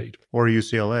 2008. Yeah. Or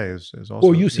UCLA is also.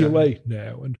 Or UCLA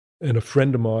now. And a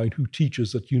friend of mine who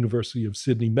teaches at University of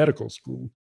Sydney Medical School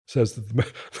says that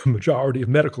the majority of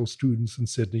medical students in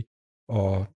Sydney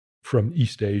are from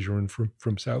East Asia and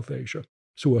from South Asia.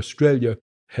 So Australia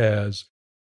has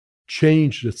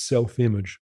changed its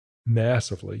self-image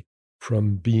massively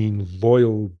from being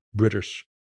loyal British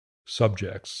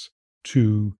subjects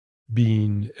to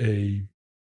being a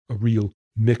real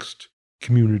mixed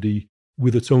community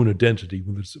with its own identity,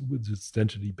 with its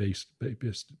identity based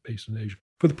in Asia.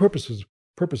 For the purposes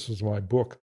of my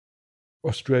book,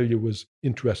 Australia was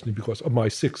interesting because of my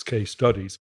 6 case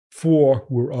studies. 4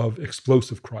 were of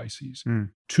explosive crises.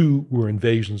 2 were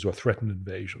invasions or threatened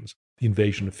invasions. The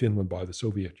invasion of Finland by the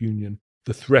Soviet Union,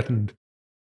 the threatened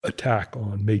attack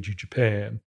on Meiji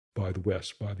Japan by the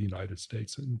West, by the United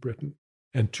States and Britain.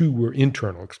 And 2 were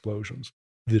internal explosions,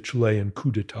 the Chilean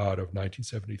coup d'etat of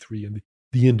 1973 and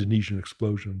the Indonesian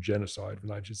explosion and genocide of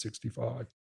 1965.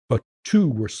 But 2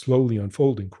 were slowly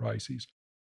unfolding crises.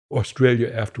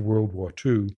 Australia after World War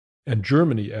II and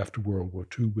Germany after World War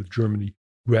II, with Germany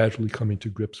gradually coming to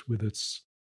grips with its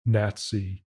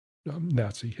Nazi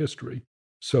history.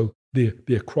 So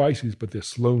they're crises, but they're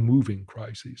slow-moving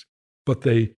crises. But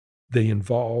they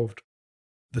involved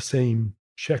the same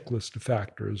checklist of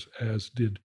factors as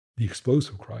did the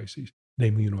explosive crises,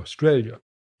 namely in Australia.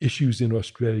 Issues in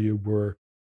Australia were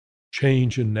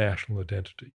change in national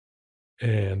identity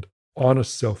and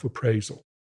honest self-appraisal,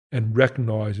 and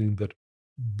recognizing that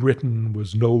Britain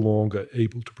was no longer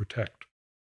able to protect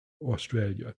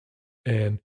Australia,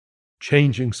 and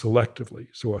changing selectively.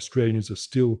 So Australians are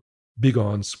still big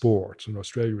on sports, and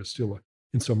Australia is still,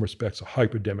 in some respects, a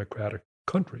hyper-democratic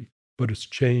country, but it's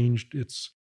changed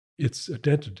its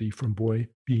identity from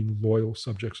being loyal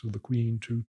subjects of the Queen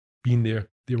to being their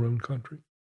own country.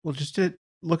 Well, just to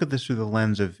look at this through the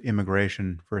lens of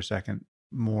immigration for a second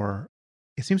more,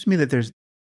 it seems to me that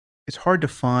it's hard to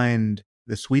find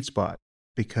the sweet spot,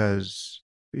 because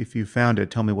if you found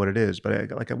it, tell me what it is.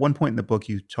 But like at one point in the book,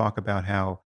 you talk about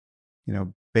how,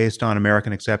 based on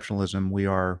American exceptionalism,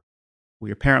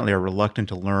 we apparently are reluctant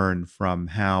to learn from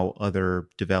how other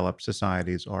developed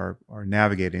societies are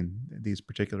navigating these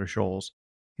particular shoals,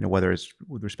 whether it's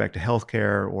with respect to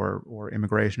healthcare or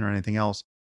immigration or anything else.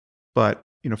 But,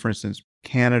 for instance,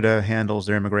 Canada handles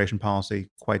their immigration policy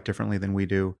quite differently than we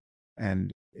do.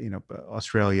 And,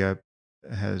 Australia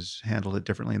has handled it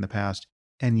differently in the past.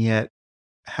 And yet,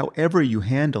 however you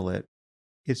handle it,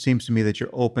 it seems to me that you're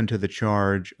open to the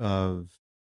charge of,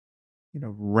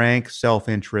 rank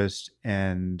self-interest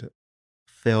and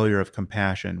failure of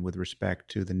compassion with respect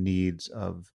to the needs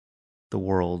of the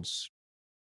world's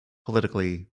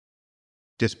politically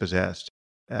dispossessed,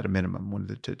 at a minimum,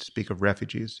 to speak of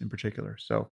refugees in particular.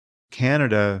 So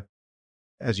Canada,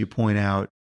 as you point out,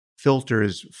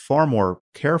 filters far more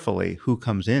carefully who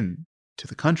comes in to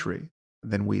the country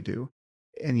than we do.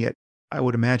 And yet, I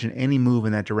would imagine any move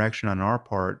in that direction on our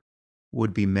part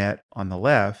would be met on the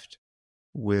left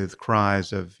with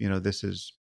cries of, this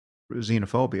is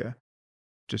xenophobia.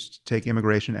 Just take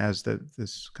immigration as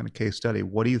this kind of case study.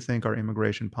 What do you think our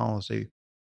immigration policy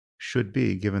should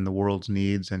be, given the world's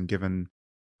needs and given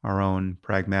our own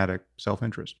pragmatic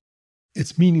self-interest?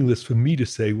 It's meaningless for me to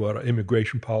say what our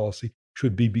immigration policy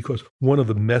should be, because one of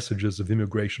the messages of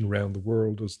immigration around the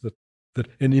world is that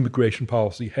an immigration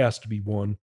policy has to be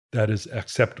one that is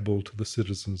acceptable to the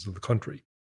citizens of the country.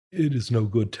 It is no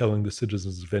good telling the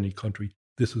citizens of any country,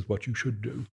 this is what you should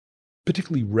do.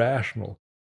 Particularly rational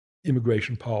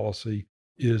immigration policy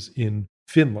is in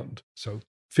Finland. So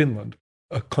Finland,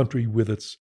 a country with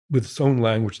its own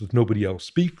language that nobody else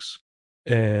speaks,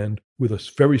 and with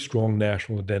a very strong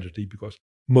national identity, because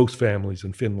most families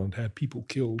in Finland had people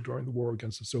killed during the war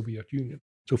against the Soviet Union.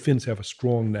 So Finns have a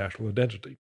strong national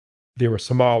identity. There are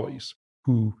Somalis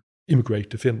who immigrate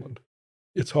to Finland.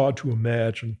 It's hard to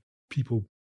imagine people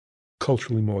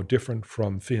culturally more different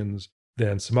from Finns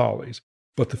than Somalis,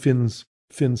 but the Finns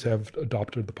have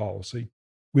adopted the policy.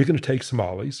 We're going to take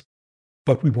Somalis,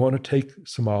 but we want to take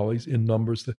Somalis in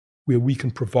numbers where we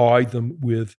can provide them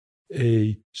with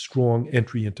a strong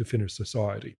entry into Finnish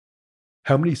society.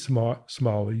 How many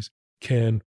Somalis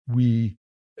can we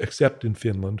accept in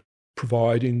Finland,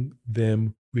 providing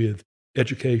them with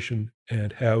education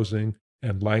and housing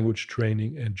and language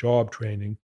training and job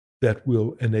training that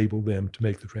will enable them to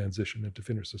make the transition into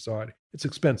Finnish society. It's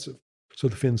expensive. So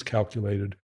the Finns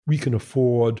calculated we can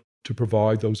afford to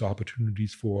provide those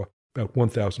opportunities for about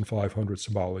 1,500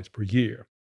 Somalis per year.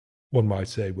 One might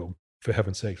say, well, for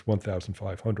heaven's sakes,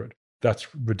 1,500.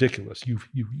 That's ridiculous. You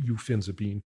Finns are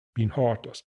being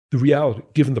heartless. The reality,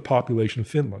 given the population of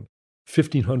Finland,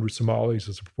 1,500 Somalis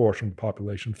as a proportion of the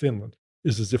population of Finland,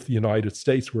 is as if the United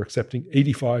States were accepting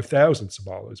 85,000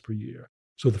 Somalis per year.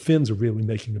 So the Finns are really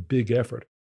making a big effort,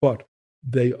 but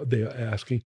they are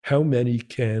asking, how many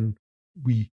can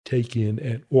we take in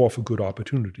and offer good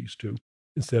opportunities to,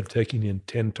 instead of taking in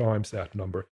 10 times that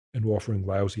number and offering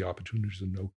lousy opportunities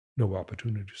and no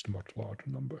opportunities to a much larger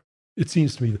number. It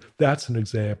seems to me that that's an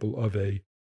example of a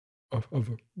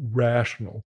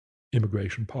rational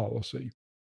immigration policy.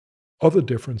 Other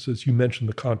differences, you mentioned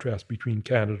the contrast between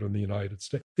Canada and the United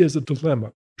States. There's a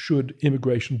dilemma. Should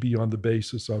immigration be on the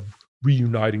basis of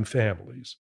reuniting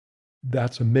families?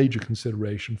 That's a major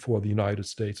consideration for the United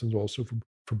States and also for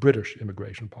British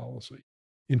immigration policy.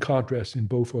 In contrast, in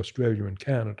both Australia and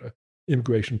Canada,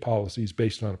 immigration policy is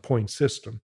based on a point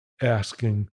system,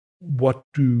 asking what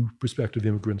do prospective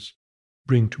immigrants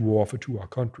bring to offer to our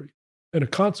country. And a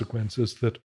consequence is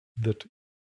that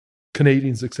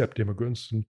Canadians accept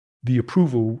immigrants, and the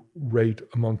approval rate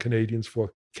among Canadians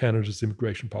for Canada's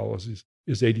immigration policies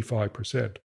is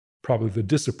 85%. Probably the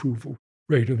disapproval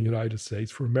rate in the United States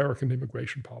for American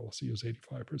immigration policy is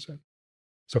 85%.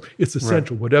 So it's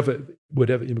essential, right.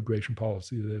 whatever immigration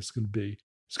policy there's going to be,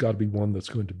 it's got to be one that's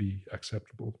going to be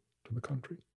acceptable to the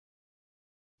country.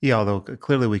 Yeah, although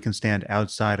clearly we can stand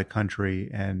outside a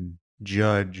country and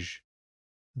judge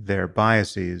their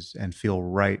biases and feel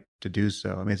right to do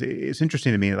so. I mean, it's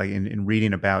interesting to me, like in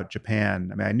reading about Japan.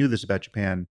 I mean, I knew this about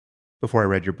Japan before I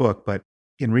read your book, but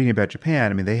in reading about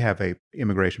Japan, I mean, they have a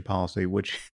immigration policy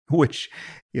which limits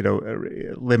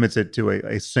it to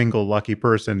a single lucky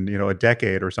person, a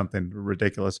decade or something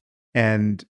ridiculous.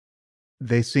 And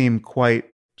they seem quite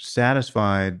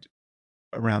satisfied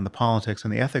around the politics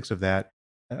and the ethics of that.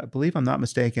 I believe I'm not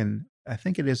mistaken. I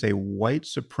think it is a white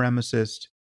supremacist,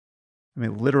 I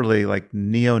mean, literally like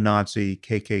neo-Nazi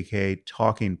KKK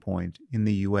talking point in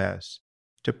the US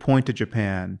to point to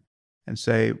Japan and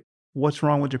say, what's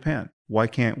wrong with Japan? Why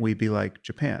can't we be like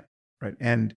Japan? Right.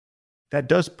 And that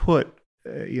does put,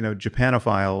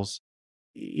 Japanophiles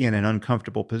in an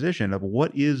uncomfortable position of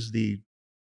what is the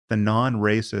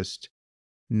non-racist,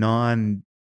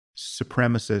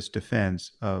 non-supremacist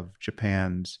defense of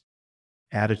Japan's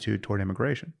attitude toward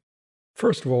immigration.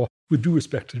 First of all, with due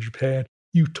respect to Japan,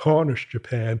 you tarnish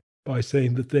Japan by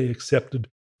saying that they accepted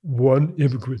one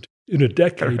immigrant in a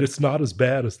decade. It's not as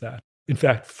bad as that. In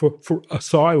fact, for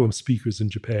asylum seekers in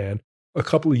Japan, a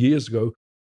couple of years ago,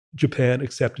 Japan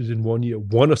accepted in 1 year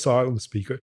one asylum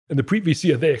seeker, and the previous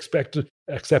year they accepted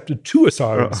 2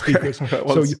 asylum seekers.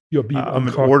 Well, so you're being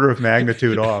an order of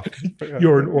magnitude off.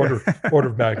 You're an order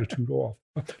of magnitude off.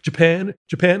 Japan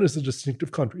is a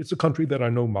distinctive country. It's a country that I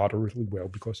know moderately well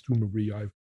because through Marie, I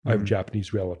have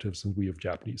Japanese relatives, and we have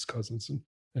Japanese cousins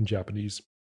and Japanese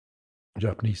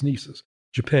nieces.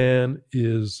 Japan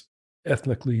is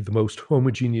ethnically the most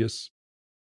homogeneous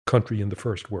country in the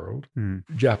first world.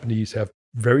 Japanese have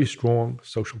very strong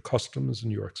social customs,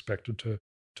 and you're expected to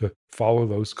follow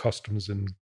those customs in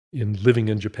living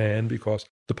in Japan, because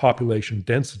the population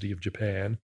density of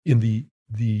Japan in the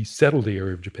settled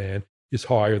area of Japan is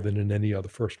higher than in any other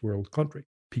first world country.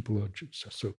 People are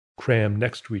just so crammed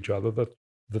next to each other that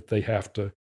they have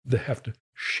to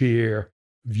share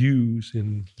views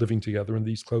in living together in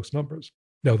these close numbers.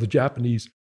 Now, the Japanese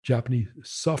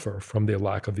suffer from their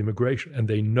lack of immigration, and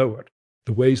they know it.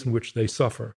 The ways in which they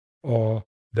suffer are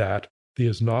that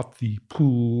there's not the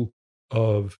pool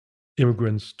of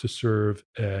immigrants to serve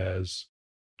as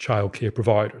child care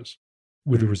providers,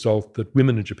 with the result that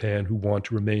women in Japan who want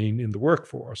to remain in the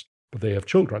workforce, but they have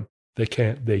children, they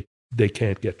can't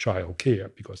get child care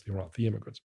because they're not the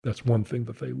immigrants. That's one thing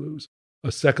that they lose.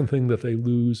 A second thing that they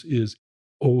lose is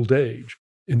old age.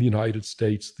 In the United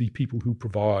States, the people who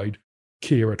provide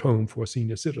care at home for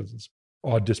senior citizens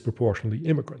are disproportionately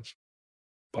immigrants.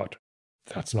 But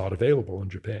that's not available in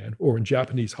Japan or in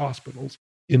Japanese hospitals.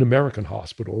 In American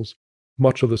hospitals,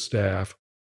 much of the staff,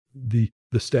 the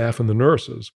staff and the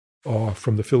nurses are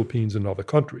from the Philippines and other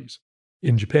countries.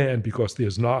 In Japan, because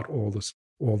there's not all this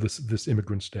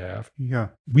immigrant staff,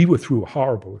 we were through a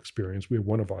horrible experience where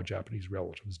one of our Japanese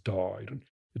relatives died, and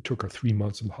it took her 3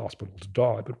 months in the hospital to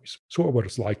die, but we saw what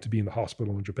it's like to be in the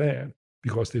hospital in Japan.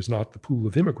 because there's not the pool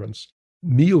of immigrants.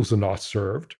 Meals are not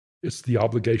served. It's the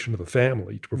obligation of the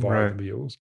family to provide the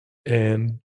meals.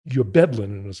 And your bed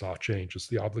linen is not changed. It's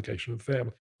the obligation of the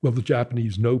family. Well, the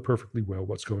Japanese know perfectly well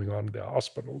what's going on in their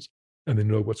hospitals, and they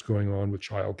know what's going on with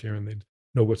childcare, and they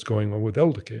know what's going on with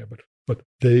elder care. But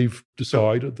they've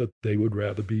decided that they would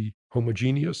rather be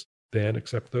homogeneous than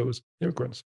accept those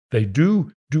immigrants. They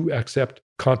do accept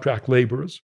contract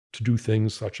laborers to do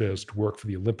things such as to work for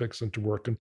the Olympics and to work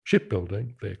in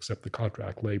shipbuilding. They accept the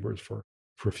contract laborers for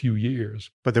a few years.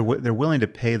 But they're willing to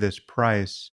pay this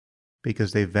price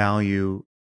because they value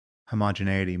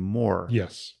homogeneity more.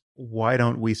 Yes. Why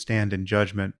don't we stand in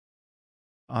judgment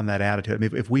on that attitude? I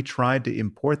mean, if we tried to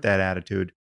import that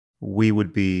attitude, we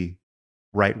would be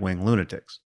right-wing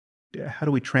lunatics. How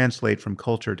do we translate from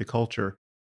culture to culture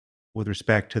with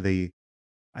respect to the,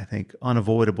 I think,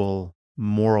 unavoidable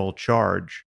moral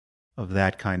charge of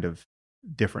that kind of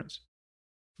difference?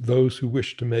 Those who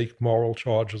wish to make moral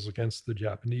charges against the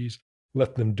Japanese,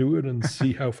 let them do it and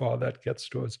see how far that gets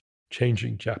towards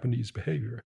changing Japanese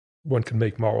behavior. One can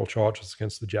make moral charges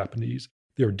against the Japanese.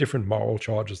 There are different moral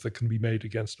charges that can be made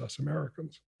against us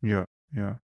Americans. Yeah.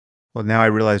 Well, now I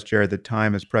realize, Jared, that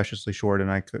time is preciously short,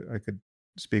 and I could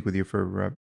speak with you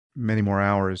for many more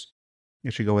hours.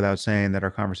 It should go without saying that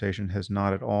our conversation has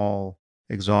not at all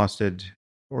exhausted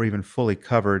or even fully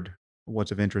covered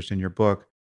what's of interest in your book.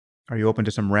 Are you open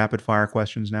to some rapid-fire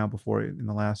questions now in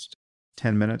the last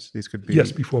 10 minutes? These could be...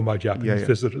 Yes, before my Japanese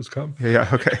visitors come. Yeah,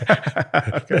 okay.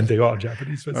 And they are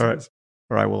Japanese visitors.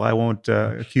 All right. Well, I won't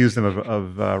accuse them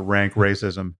of rank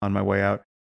racism on my way out.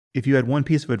 If you had one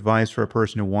piece of advice for a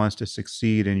person who wants to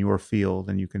succeed in your field,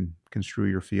 and you can construe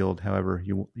your field however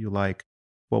you like,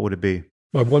 what would it be?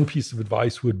 My one piece of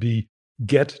advice would be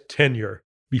get tenure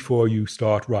before you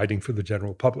start writing for the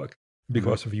general public.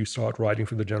 Because if you start writing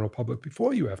for the general public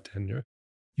before you have tenure,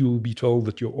 you will be told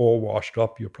that you're all washed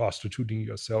up, you're prostituting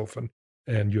yourself,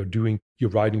 and you're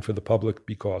writing for the public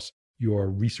because your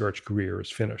research career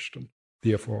is finished. And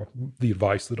therefore, the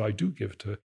advice that I do give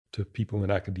to people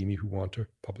in academia who want to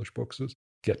publish books is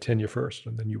get tenure first,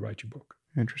 and then you write your book.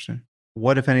 Interesting.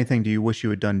 What, if anything, do you wish you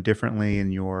had done differently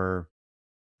in your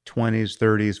 20s,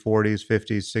 30s, 40s,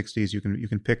 50s, 60s? You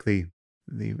can pick the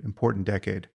important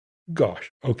decade.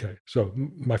 Gosh, okay. So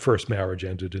my first marriage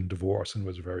ended in divorce and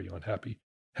was a very unhappy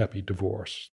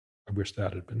divorce. I wish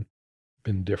that had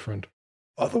been different.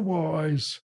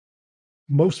 Otherwise,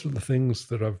 most of the things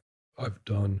that I've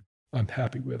done, I'm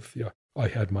happy with. Yeah, I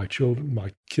had my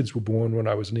kids were born when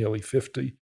I was nearly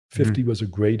 50. 50 was a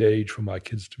great age for my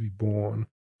kids to be born.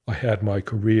 I had my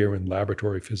career in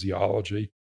laboratory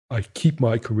physiology. I keep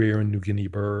my career in New Guinea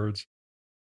birds.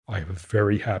 I have a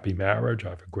very happy marriage. I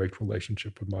have a great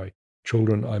relationship with my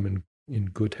children. I'm in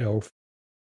good health.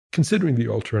 Considering the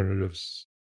alternatives,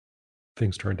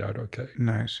 things turned out okay.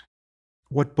 Nice.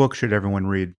 What book should everyone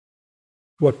read?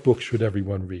 What book should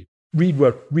everyone read?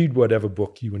 Read whatever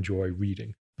book you enjoy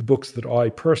reading. The books that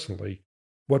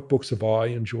what books have I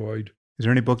enjoyed? Is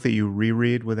there any book that you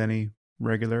reread with any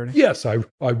regularity? Yes, I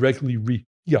regularly read.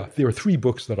 Yeah, there are 3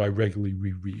 books that I regularly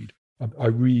reread. I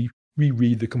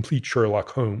reread The Complete Sherlock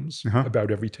Holmes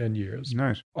about every 10 years.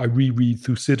 Nice. I reread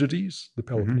Thucydides, The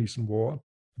Peloponnesian War,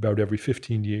 about every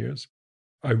 15 years.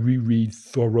 I reread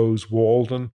Thoreau's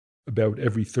Walden about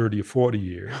every 30 or 40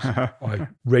 years. I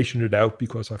ration it out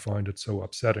because I find it so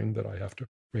upsetting that I have to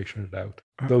ration it out.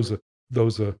 Those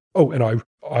are. Oh, and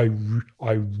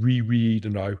I reread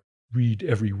and I read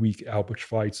every week Albert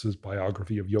Schweitzer's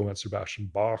biography of Johann Sebastian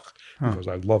Bach because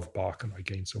I love Bach and I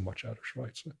gain so much out of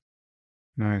Schweitzer.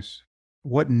 Nice.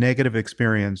 What negative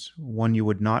experience, one you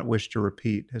would not wish to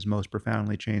repeat, has most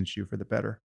profoundly changed you for the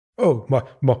better? Oh,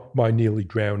 my nearly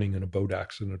drowning in a boat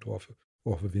accident off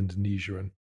of Indonesia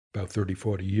about 30,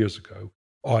 40 years ago.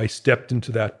 I stepped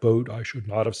into that boat. I should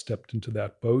not have stepped into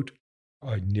that boat.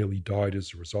 I nearly died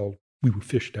as a result. We were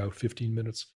fished out 15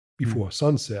 minutes before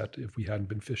sunset. If we hadn't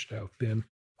been fished out then,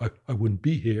 I wouldn't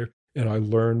be here. And I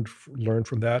learned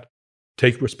from that,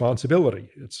 take responsibility.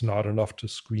 It's not enough to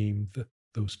scream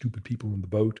those stupid people in the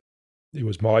boat. It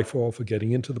was my fault for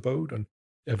getting into the boat. And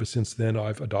ever since then,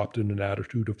 I've adopted an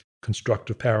attitude of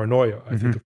constructive paranoia. I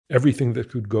think of everything that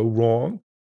could go wrong,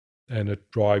 and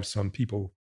it drives some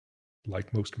people,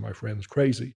 like most of my friends,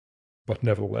 crazy. But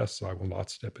nevertheless, I will not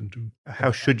step into.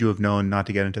 How should you have known not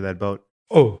to get into that boat?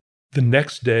 Oh, the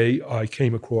next day I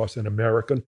came across an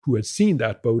American who had seen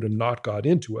that boat and not got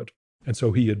into it. And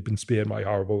so he had been spared my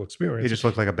horrible experience. It just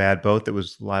looked like a bad boat that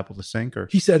was liable to sink? Or?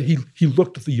 He said he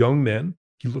looked at the young men.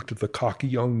 He looked at the cocky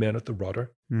young men at the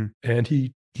rudder. And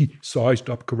he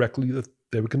sized up correctly that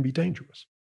they were going to be dangerous,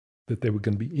 that they were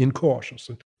going to be incautious.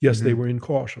 And yes, they were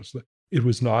incautious. It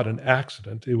was not an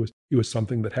accident. It was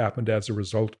something that happened as a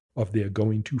result of their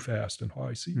going too fast in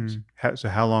high seas. So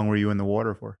how long were you in the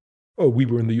water for? Oh, we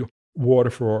were in the water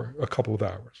for a couple of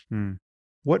hours.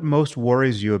 What most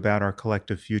worries you about our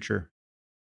collective future?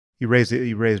 You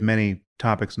raise many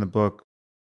topics in the book: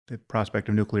 the prospect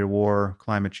of nuclear war,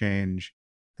 climate change,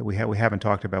 that we haven't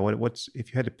talked about. What's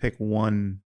if you had to pick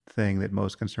one thing that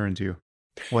most concerns you?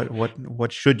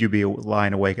 What should you be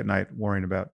lying awake at night worrying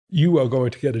about? You are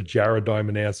going to get a Jared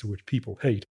Diamond answer, which people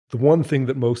hate. The one thing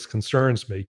that most concerns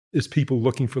me is people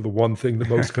looking for the one thing that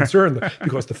most concerns them.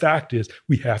 Because the fact is,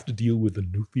 we have to deal with the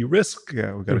nuclear risk.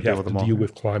 Yeah, we've got to deal with them all. We have to deal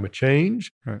with climate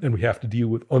change, right. And we have to deal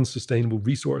with unsustainable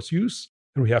resource use,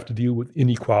 and we have to deal with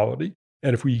inequality.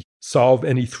 And if we solve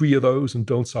any three of those and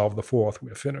don't solve the fourth,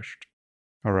 we're finished.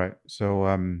 All right. So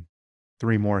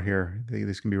 3 more here.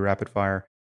 These can be rapid fire.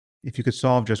 If you could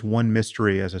solve just one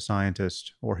mystery as a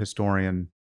scientist or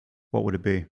historian, what would it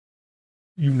be?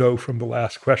 You know from the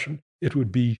last question, it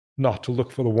would be not to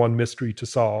look for the one mystery to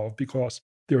solve, because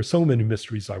there are so many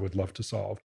mysteries I would love to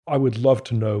solve. I would love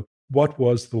to know what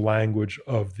was the language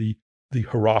of the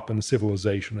Harappan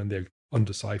civilization and their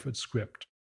undeciphered script.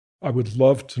 I would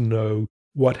love to know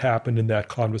what happened in that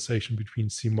conversation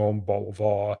between Simon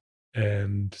Bolivar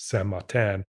and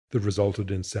Saint-Martin that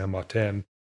resulted in Saint-Martin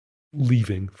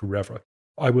leaving forever.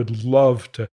 I would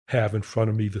love to have in front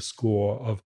of me the score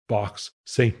of Bach's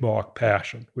St. Mark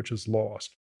Passion, which is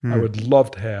lost. I would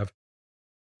love to have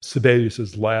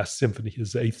Sibelius's last symphony,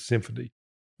 his 8th symphony,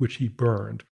 which he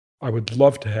burned. I would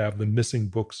love to have the missing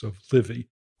books of Livy.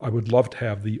 I would love to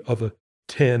have the other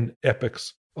 10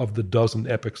 epics of the dozen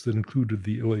epics that included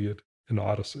the Iliad and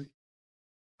Odyssey.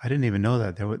 I didn't even know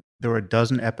that. There were a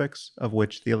dozen epics, of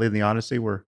which the Iliad and the Odyssey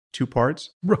were 2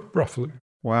 parts? Roughly.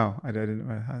 Wow,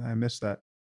 I missed that.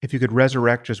 If you could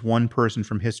resurrect just one person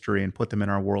from history and put them in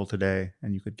our world today,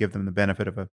 and you could give them the benefit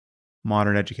of a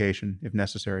modern education, if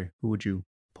necessary, who would you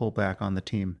pull back on the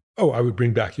team? Oh, I would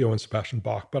bring back Johann Sebastian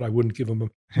Bach, but I wouldn't give him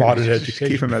a modern education.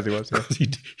 Keep him as he was. Yeah. Because he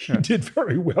did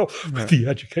very well with the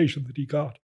education that he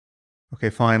got.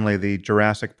 Okay, finally, the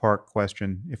Jurassic Park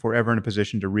question. If we're ever in a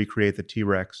position to recreate the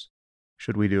T-Rex,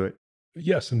 should we do it?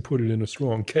 Yes, and put it in a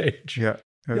strong cage. Yeah.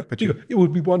 But it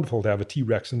would be wonderful to have a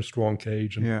T-Rex in a strong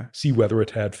cage and see whether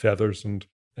it had feathers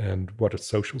and what its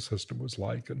social system was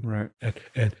like,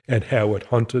 and how it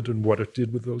hunted and what it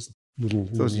did with those little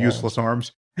useless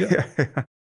arms. Yeah.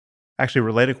 Actually,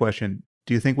 related question: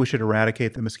 do you think we should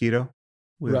eradicate the mosquito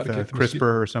with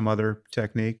CRISPR or some other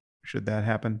technique? Should that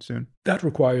happen soon? That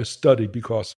requires study,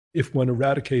 because if one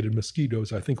eradicated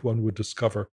mosquitoes, I think one would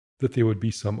discover that there would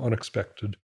be some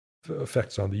unexpected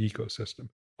effects on the ecosystem.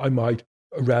 I might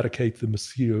eradicate the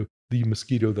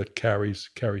mosquito that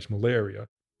carries malaria.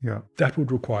 Yeah. That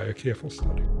would require careful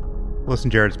study.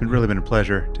 Listen, Jared, it's really been a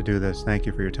pleasure to do this. Thank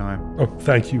you for your time. Oh,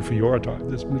 thank you for your time.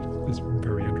 This was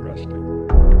very interesting.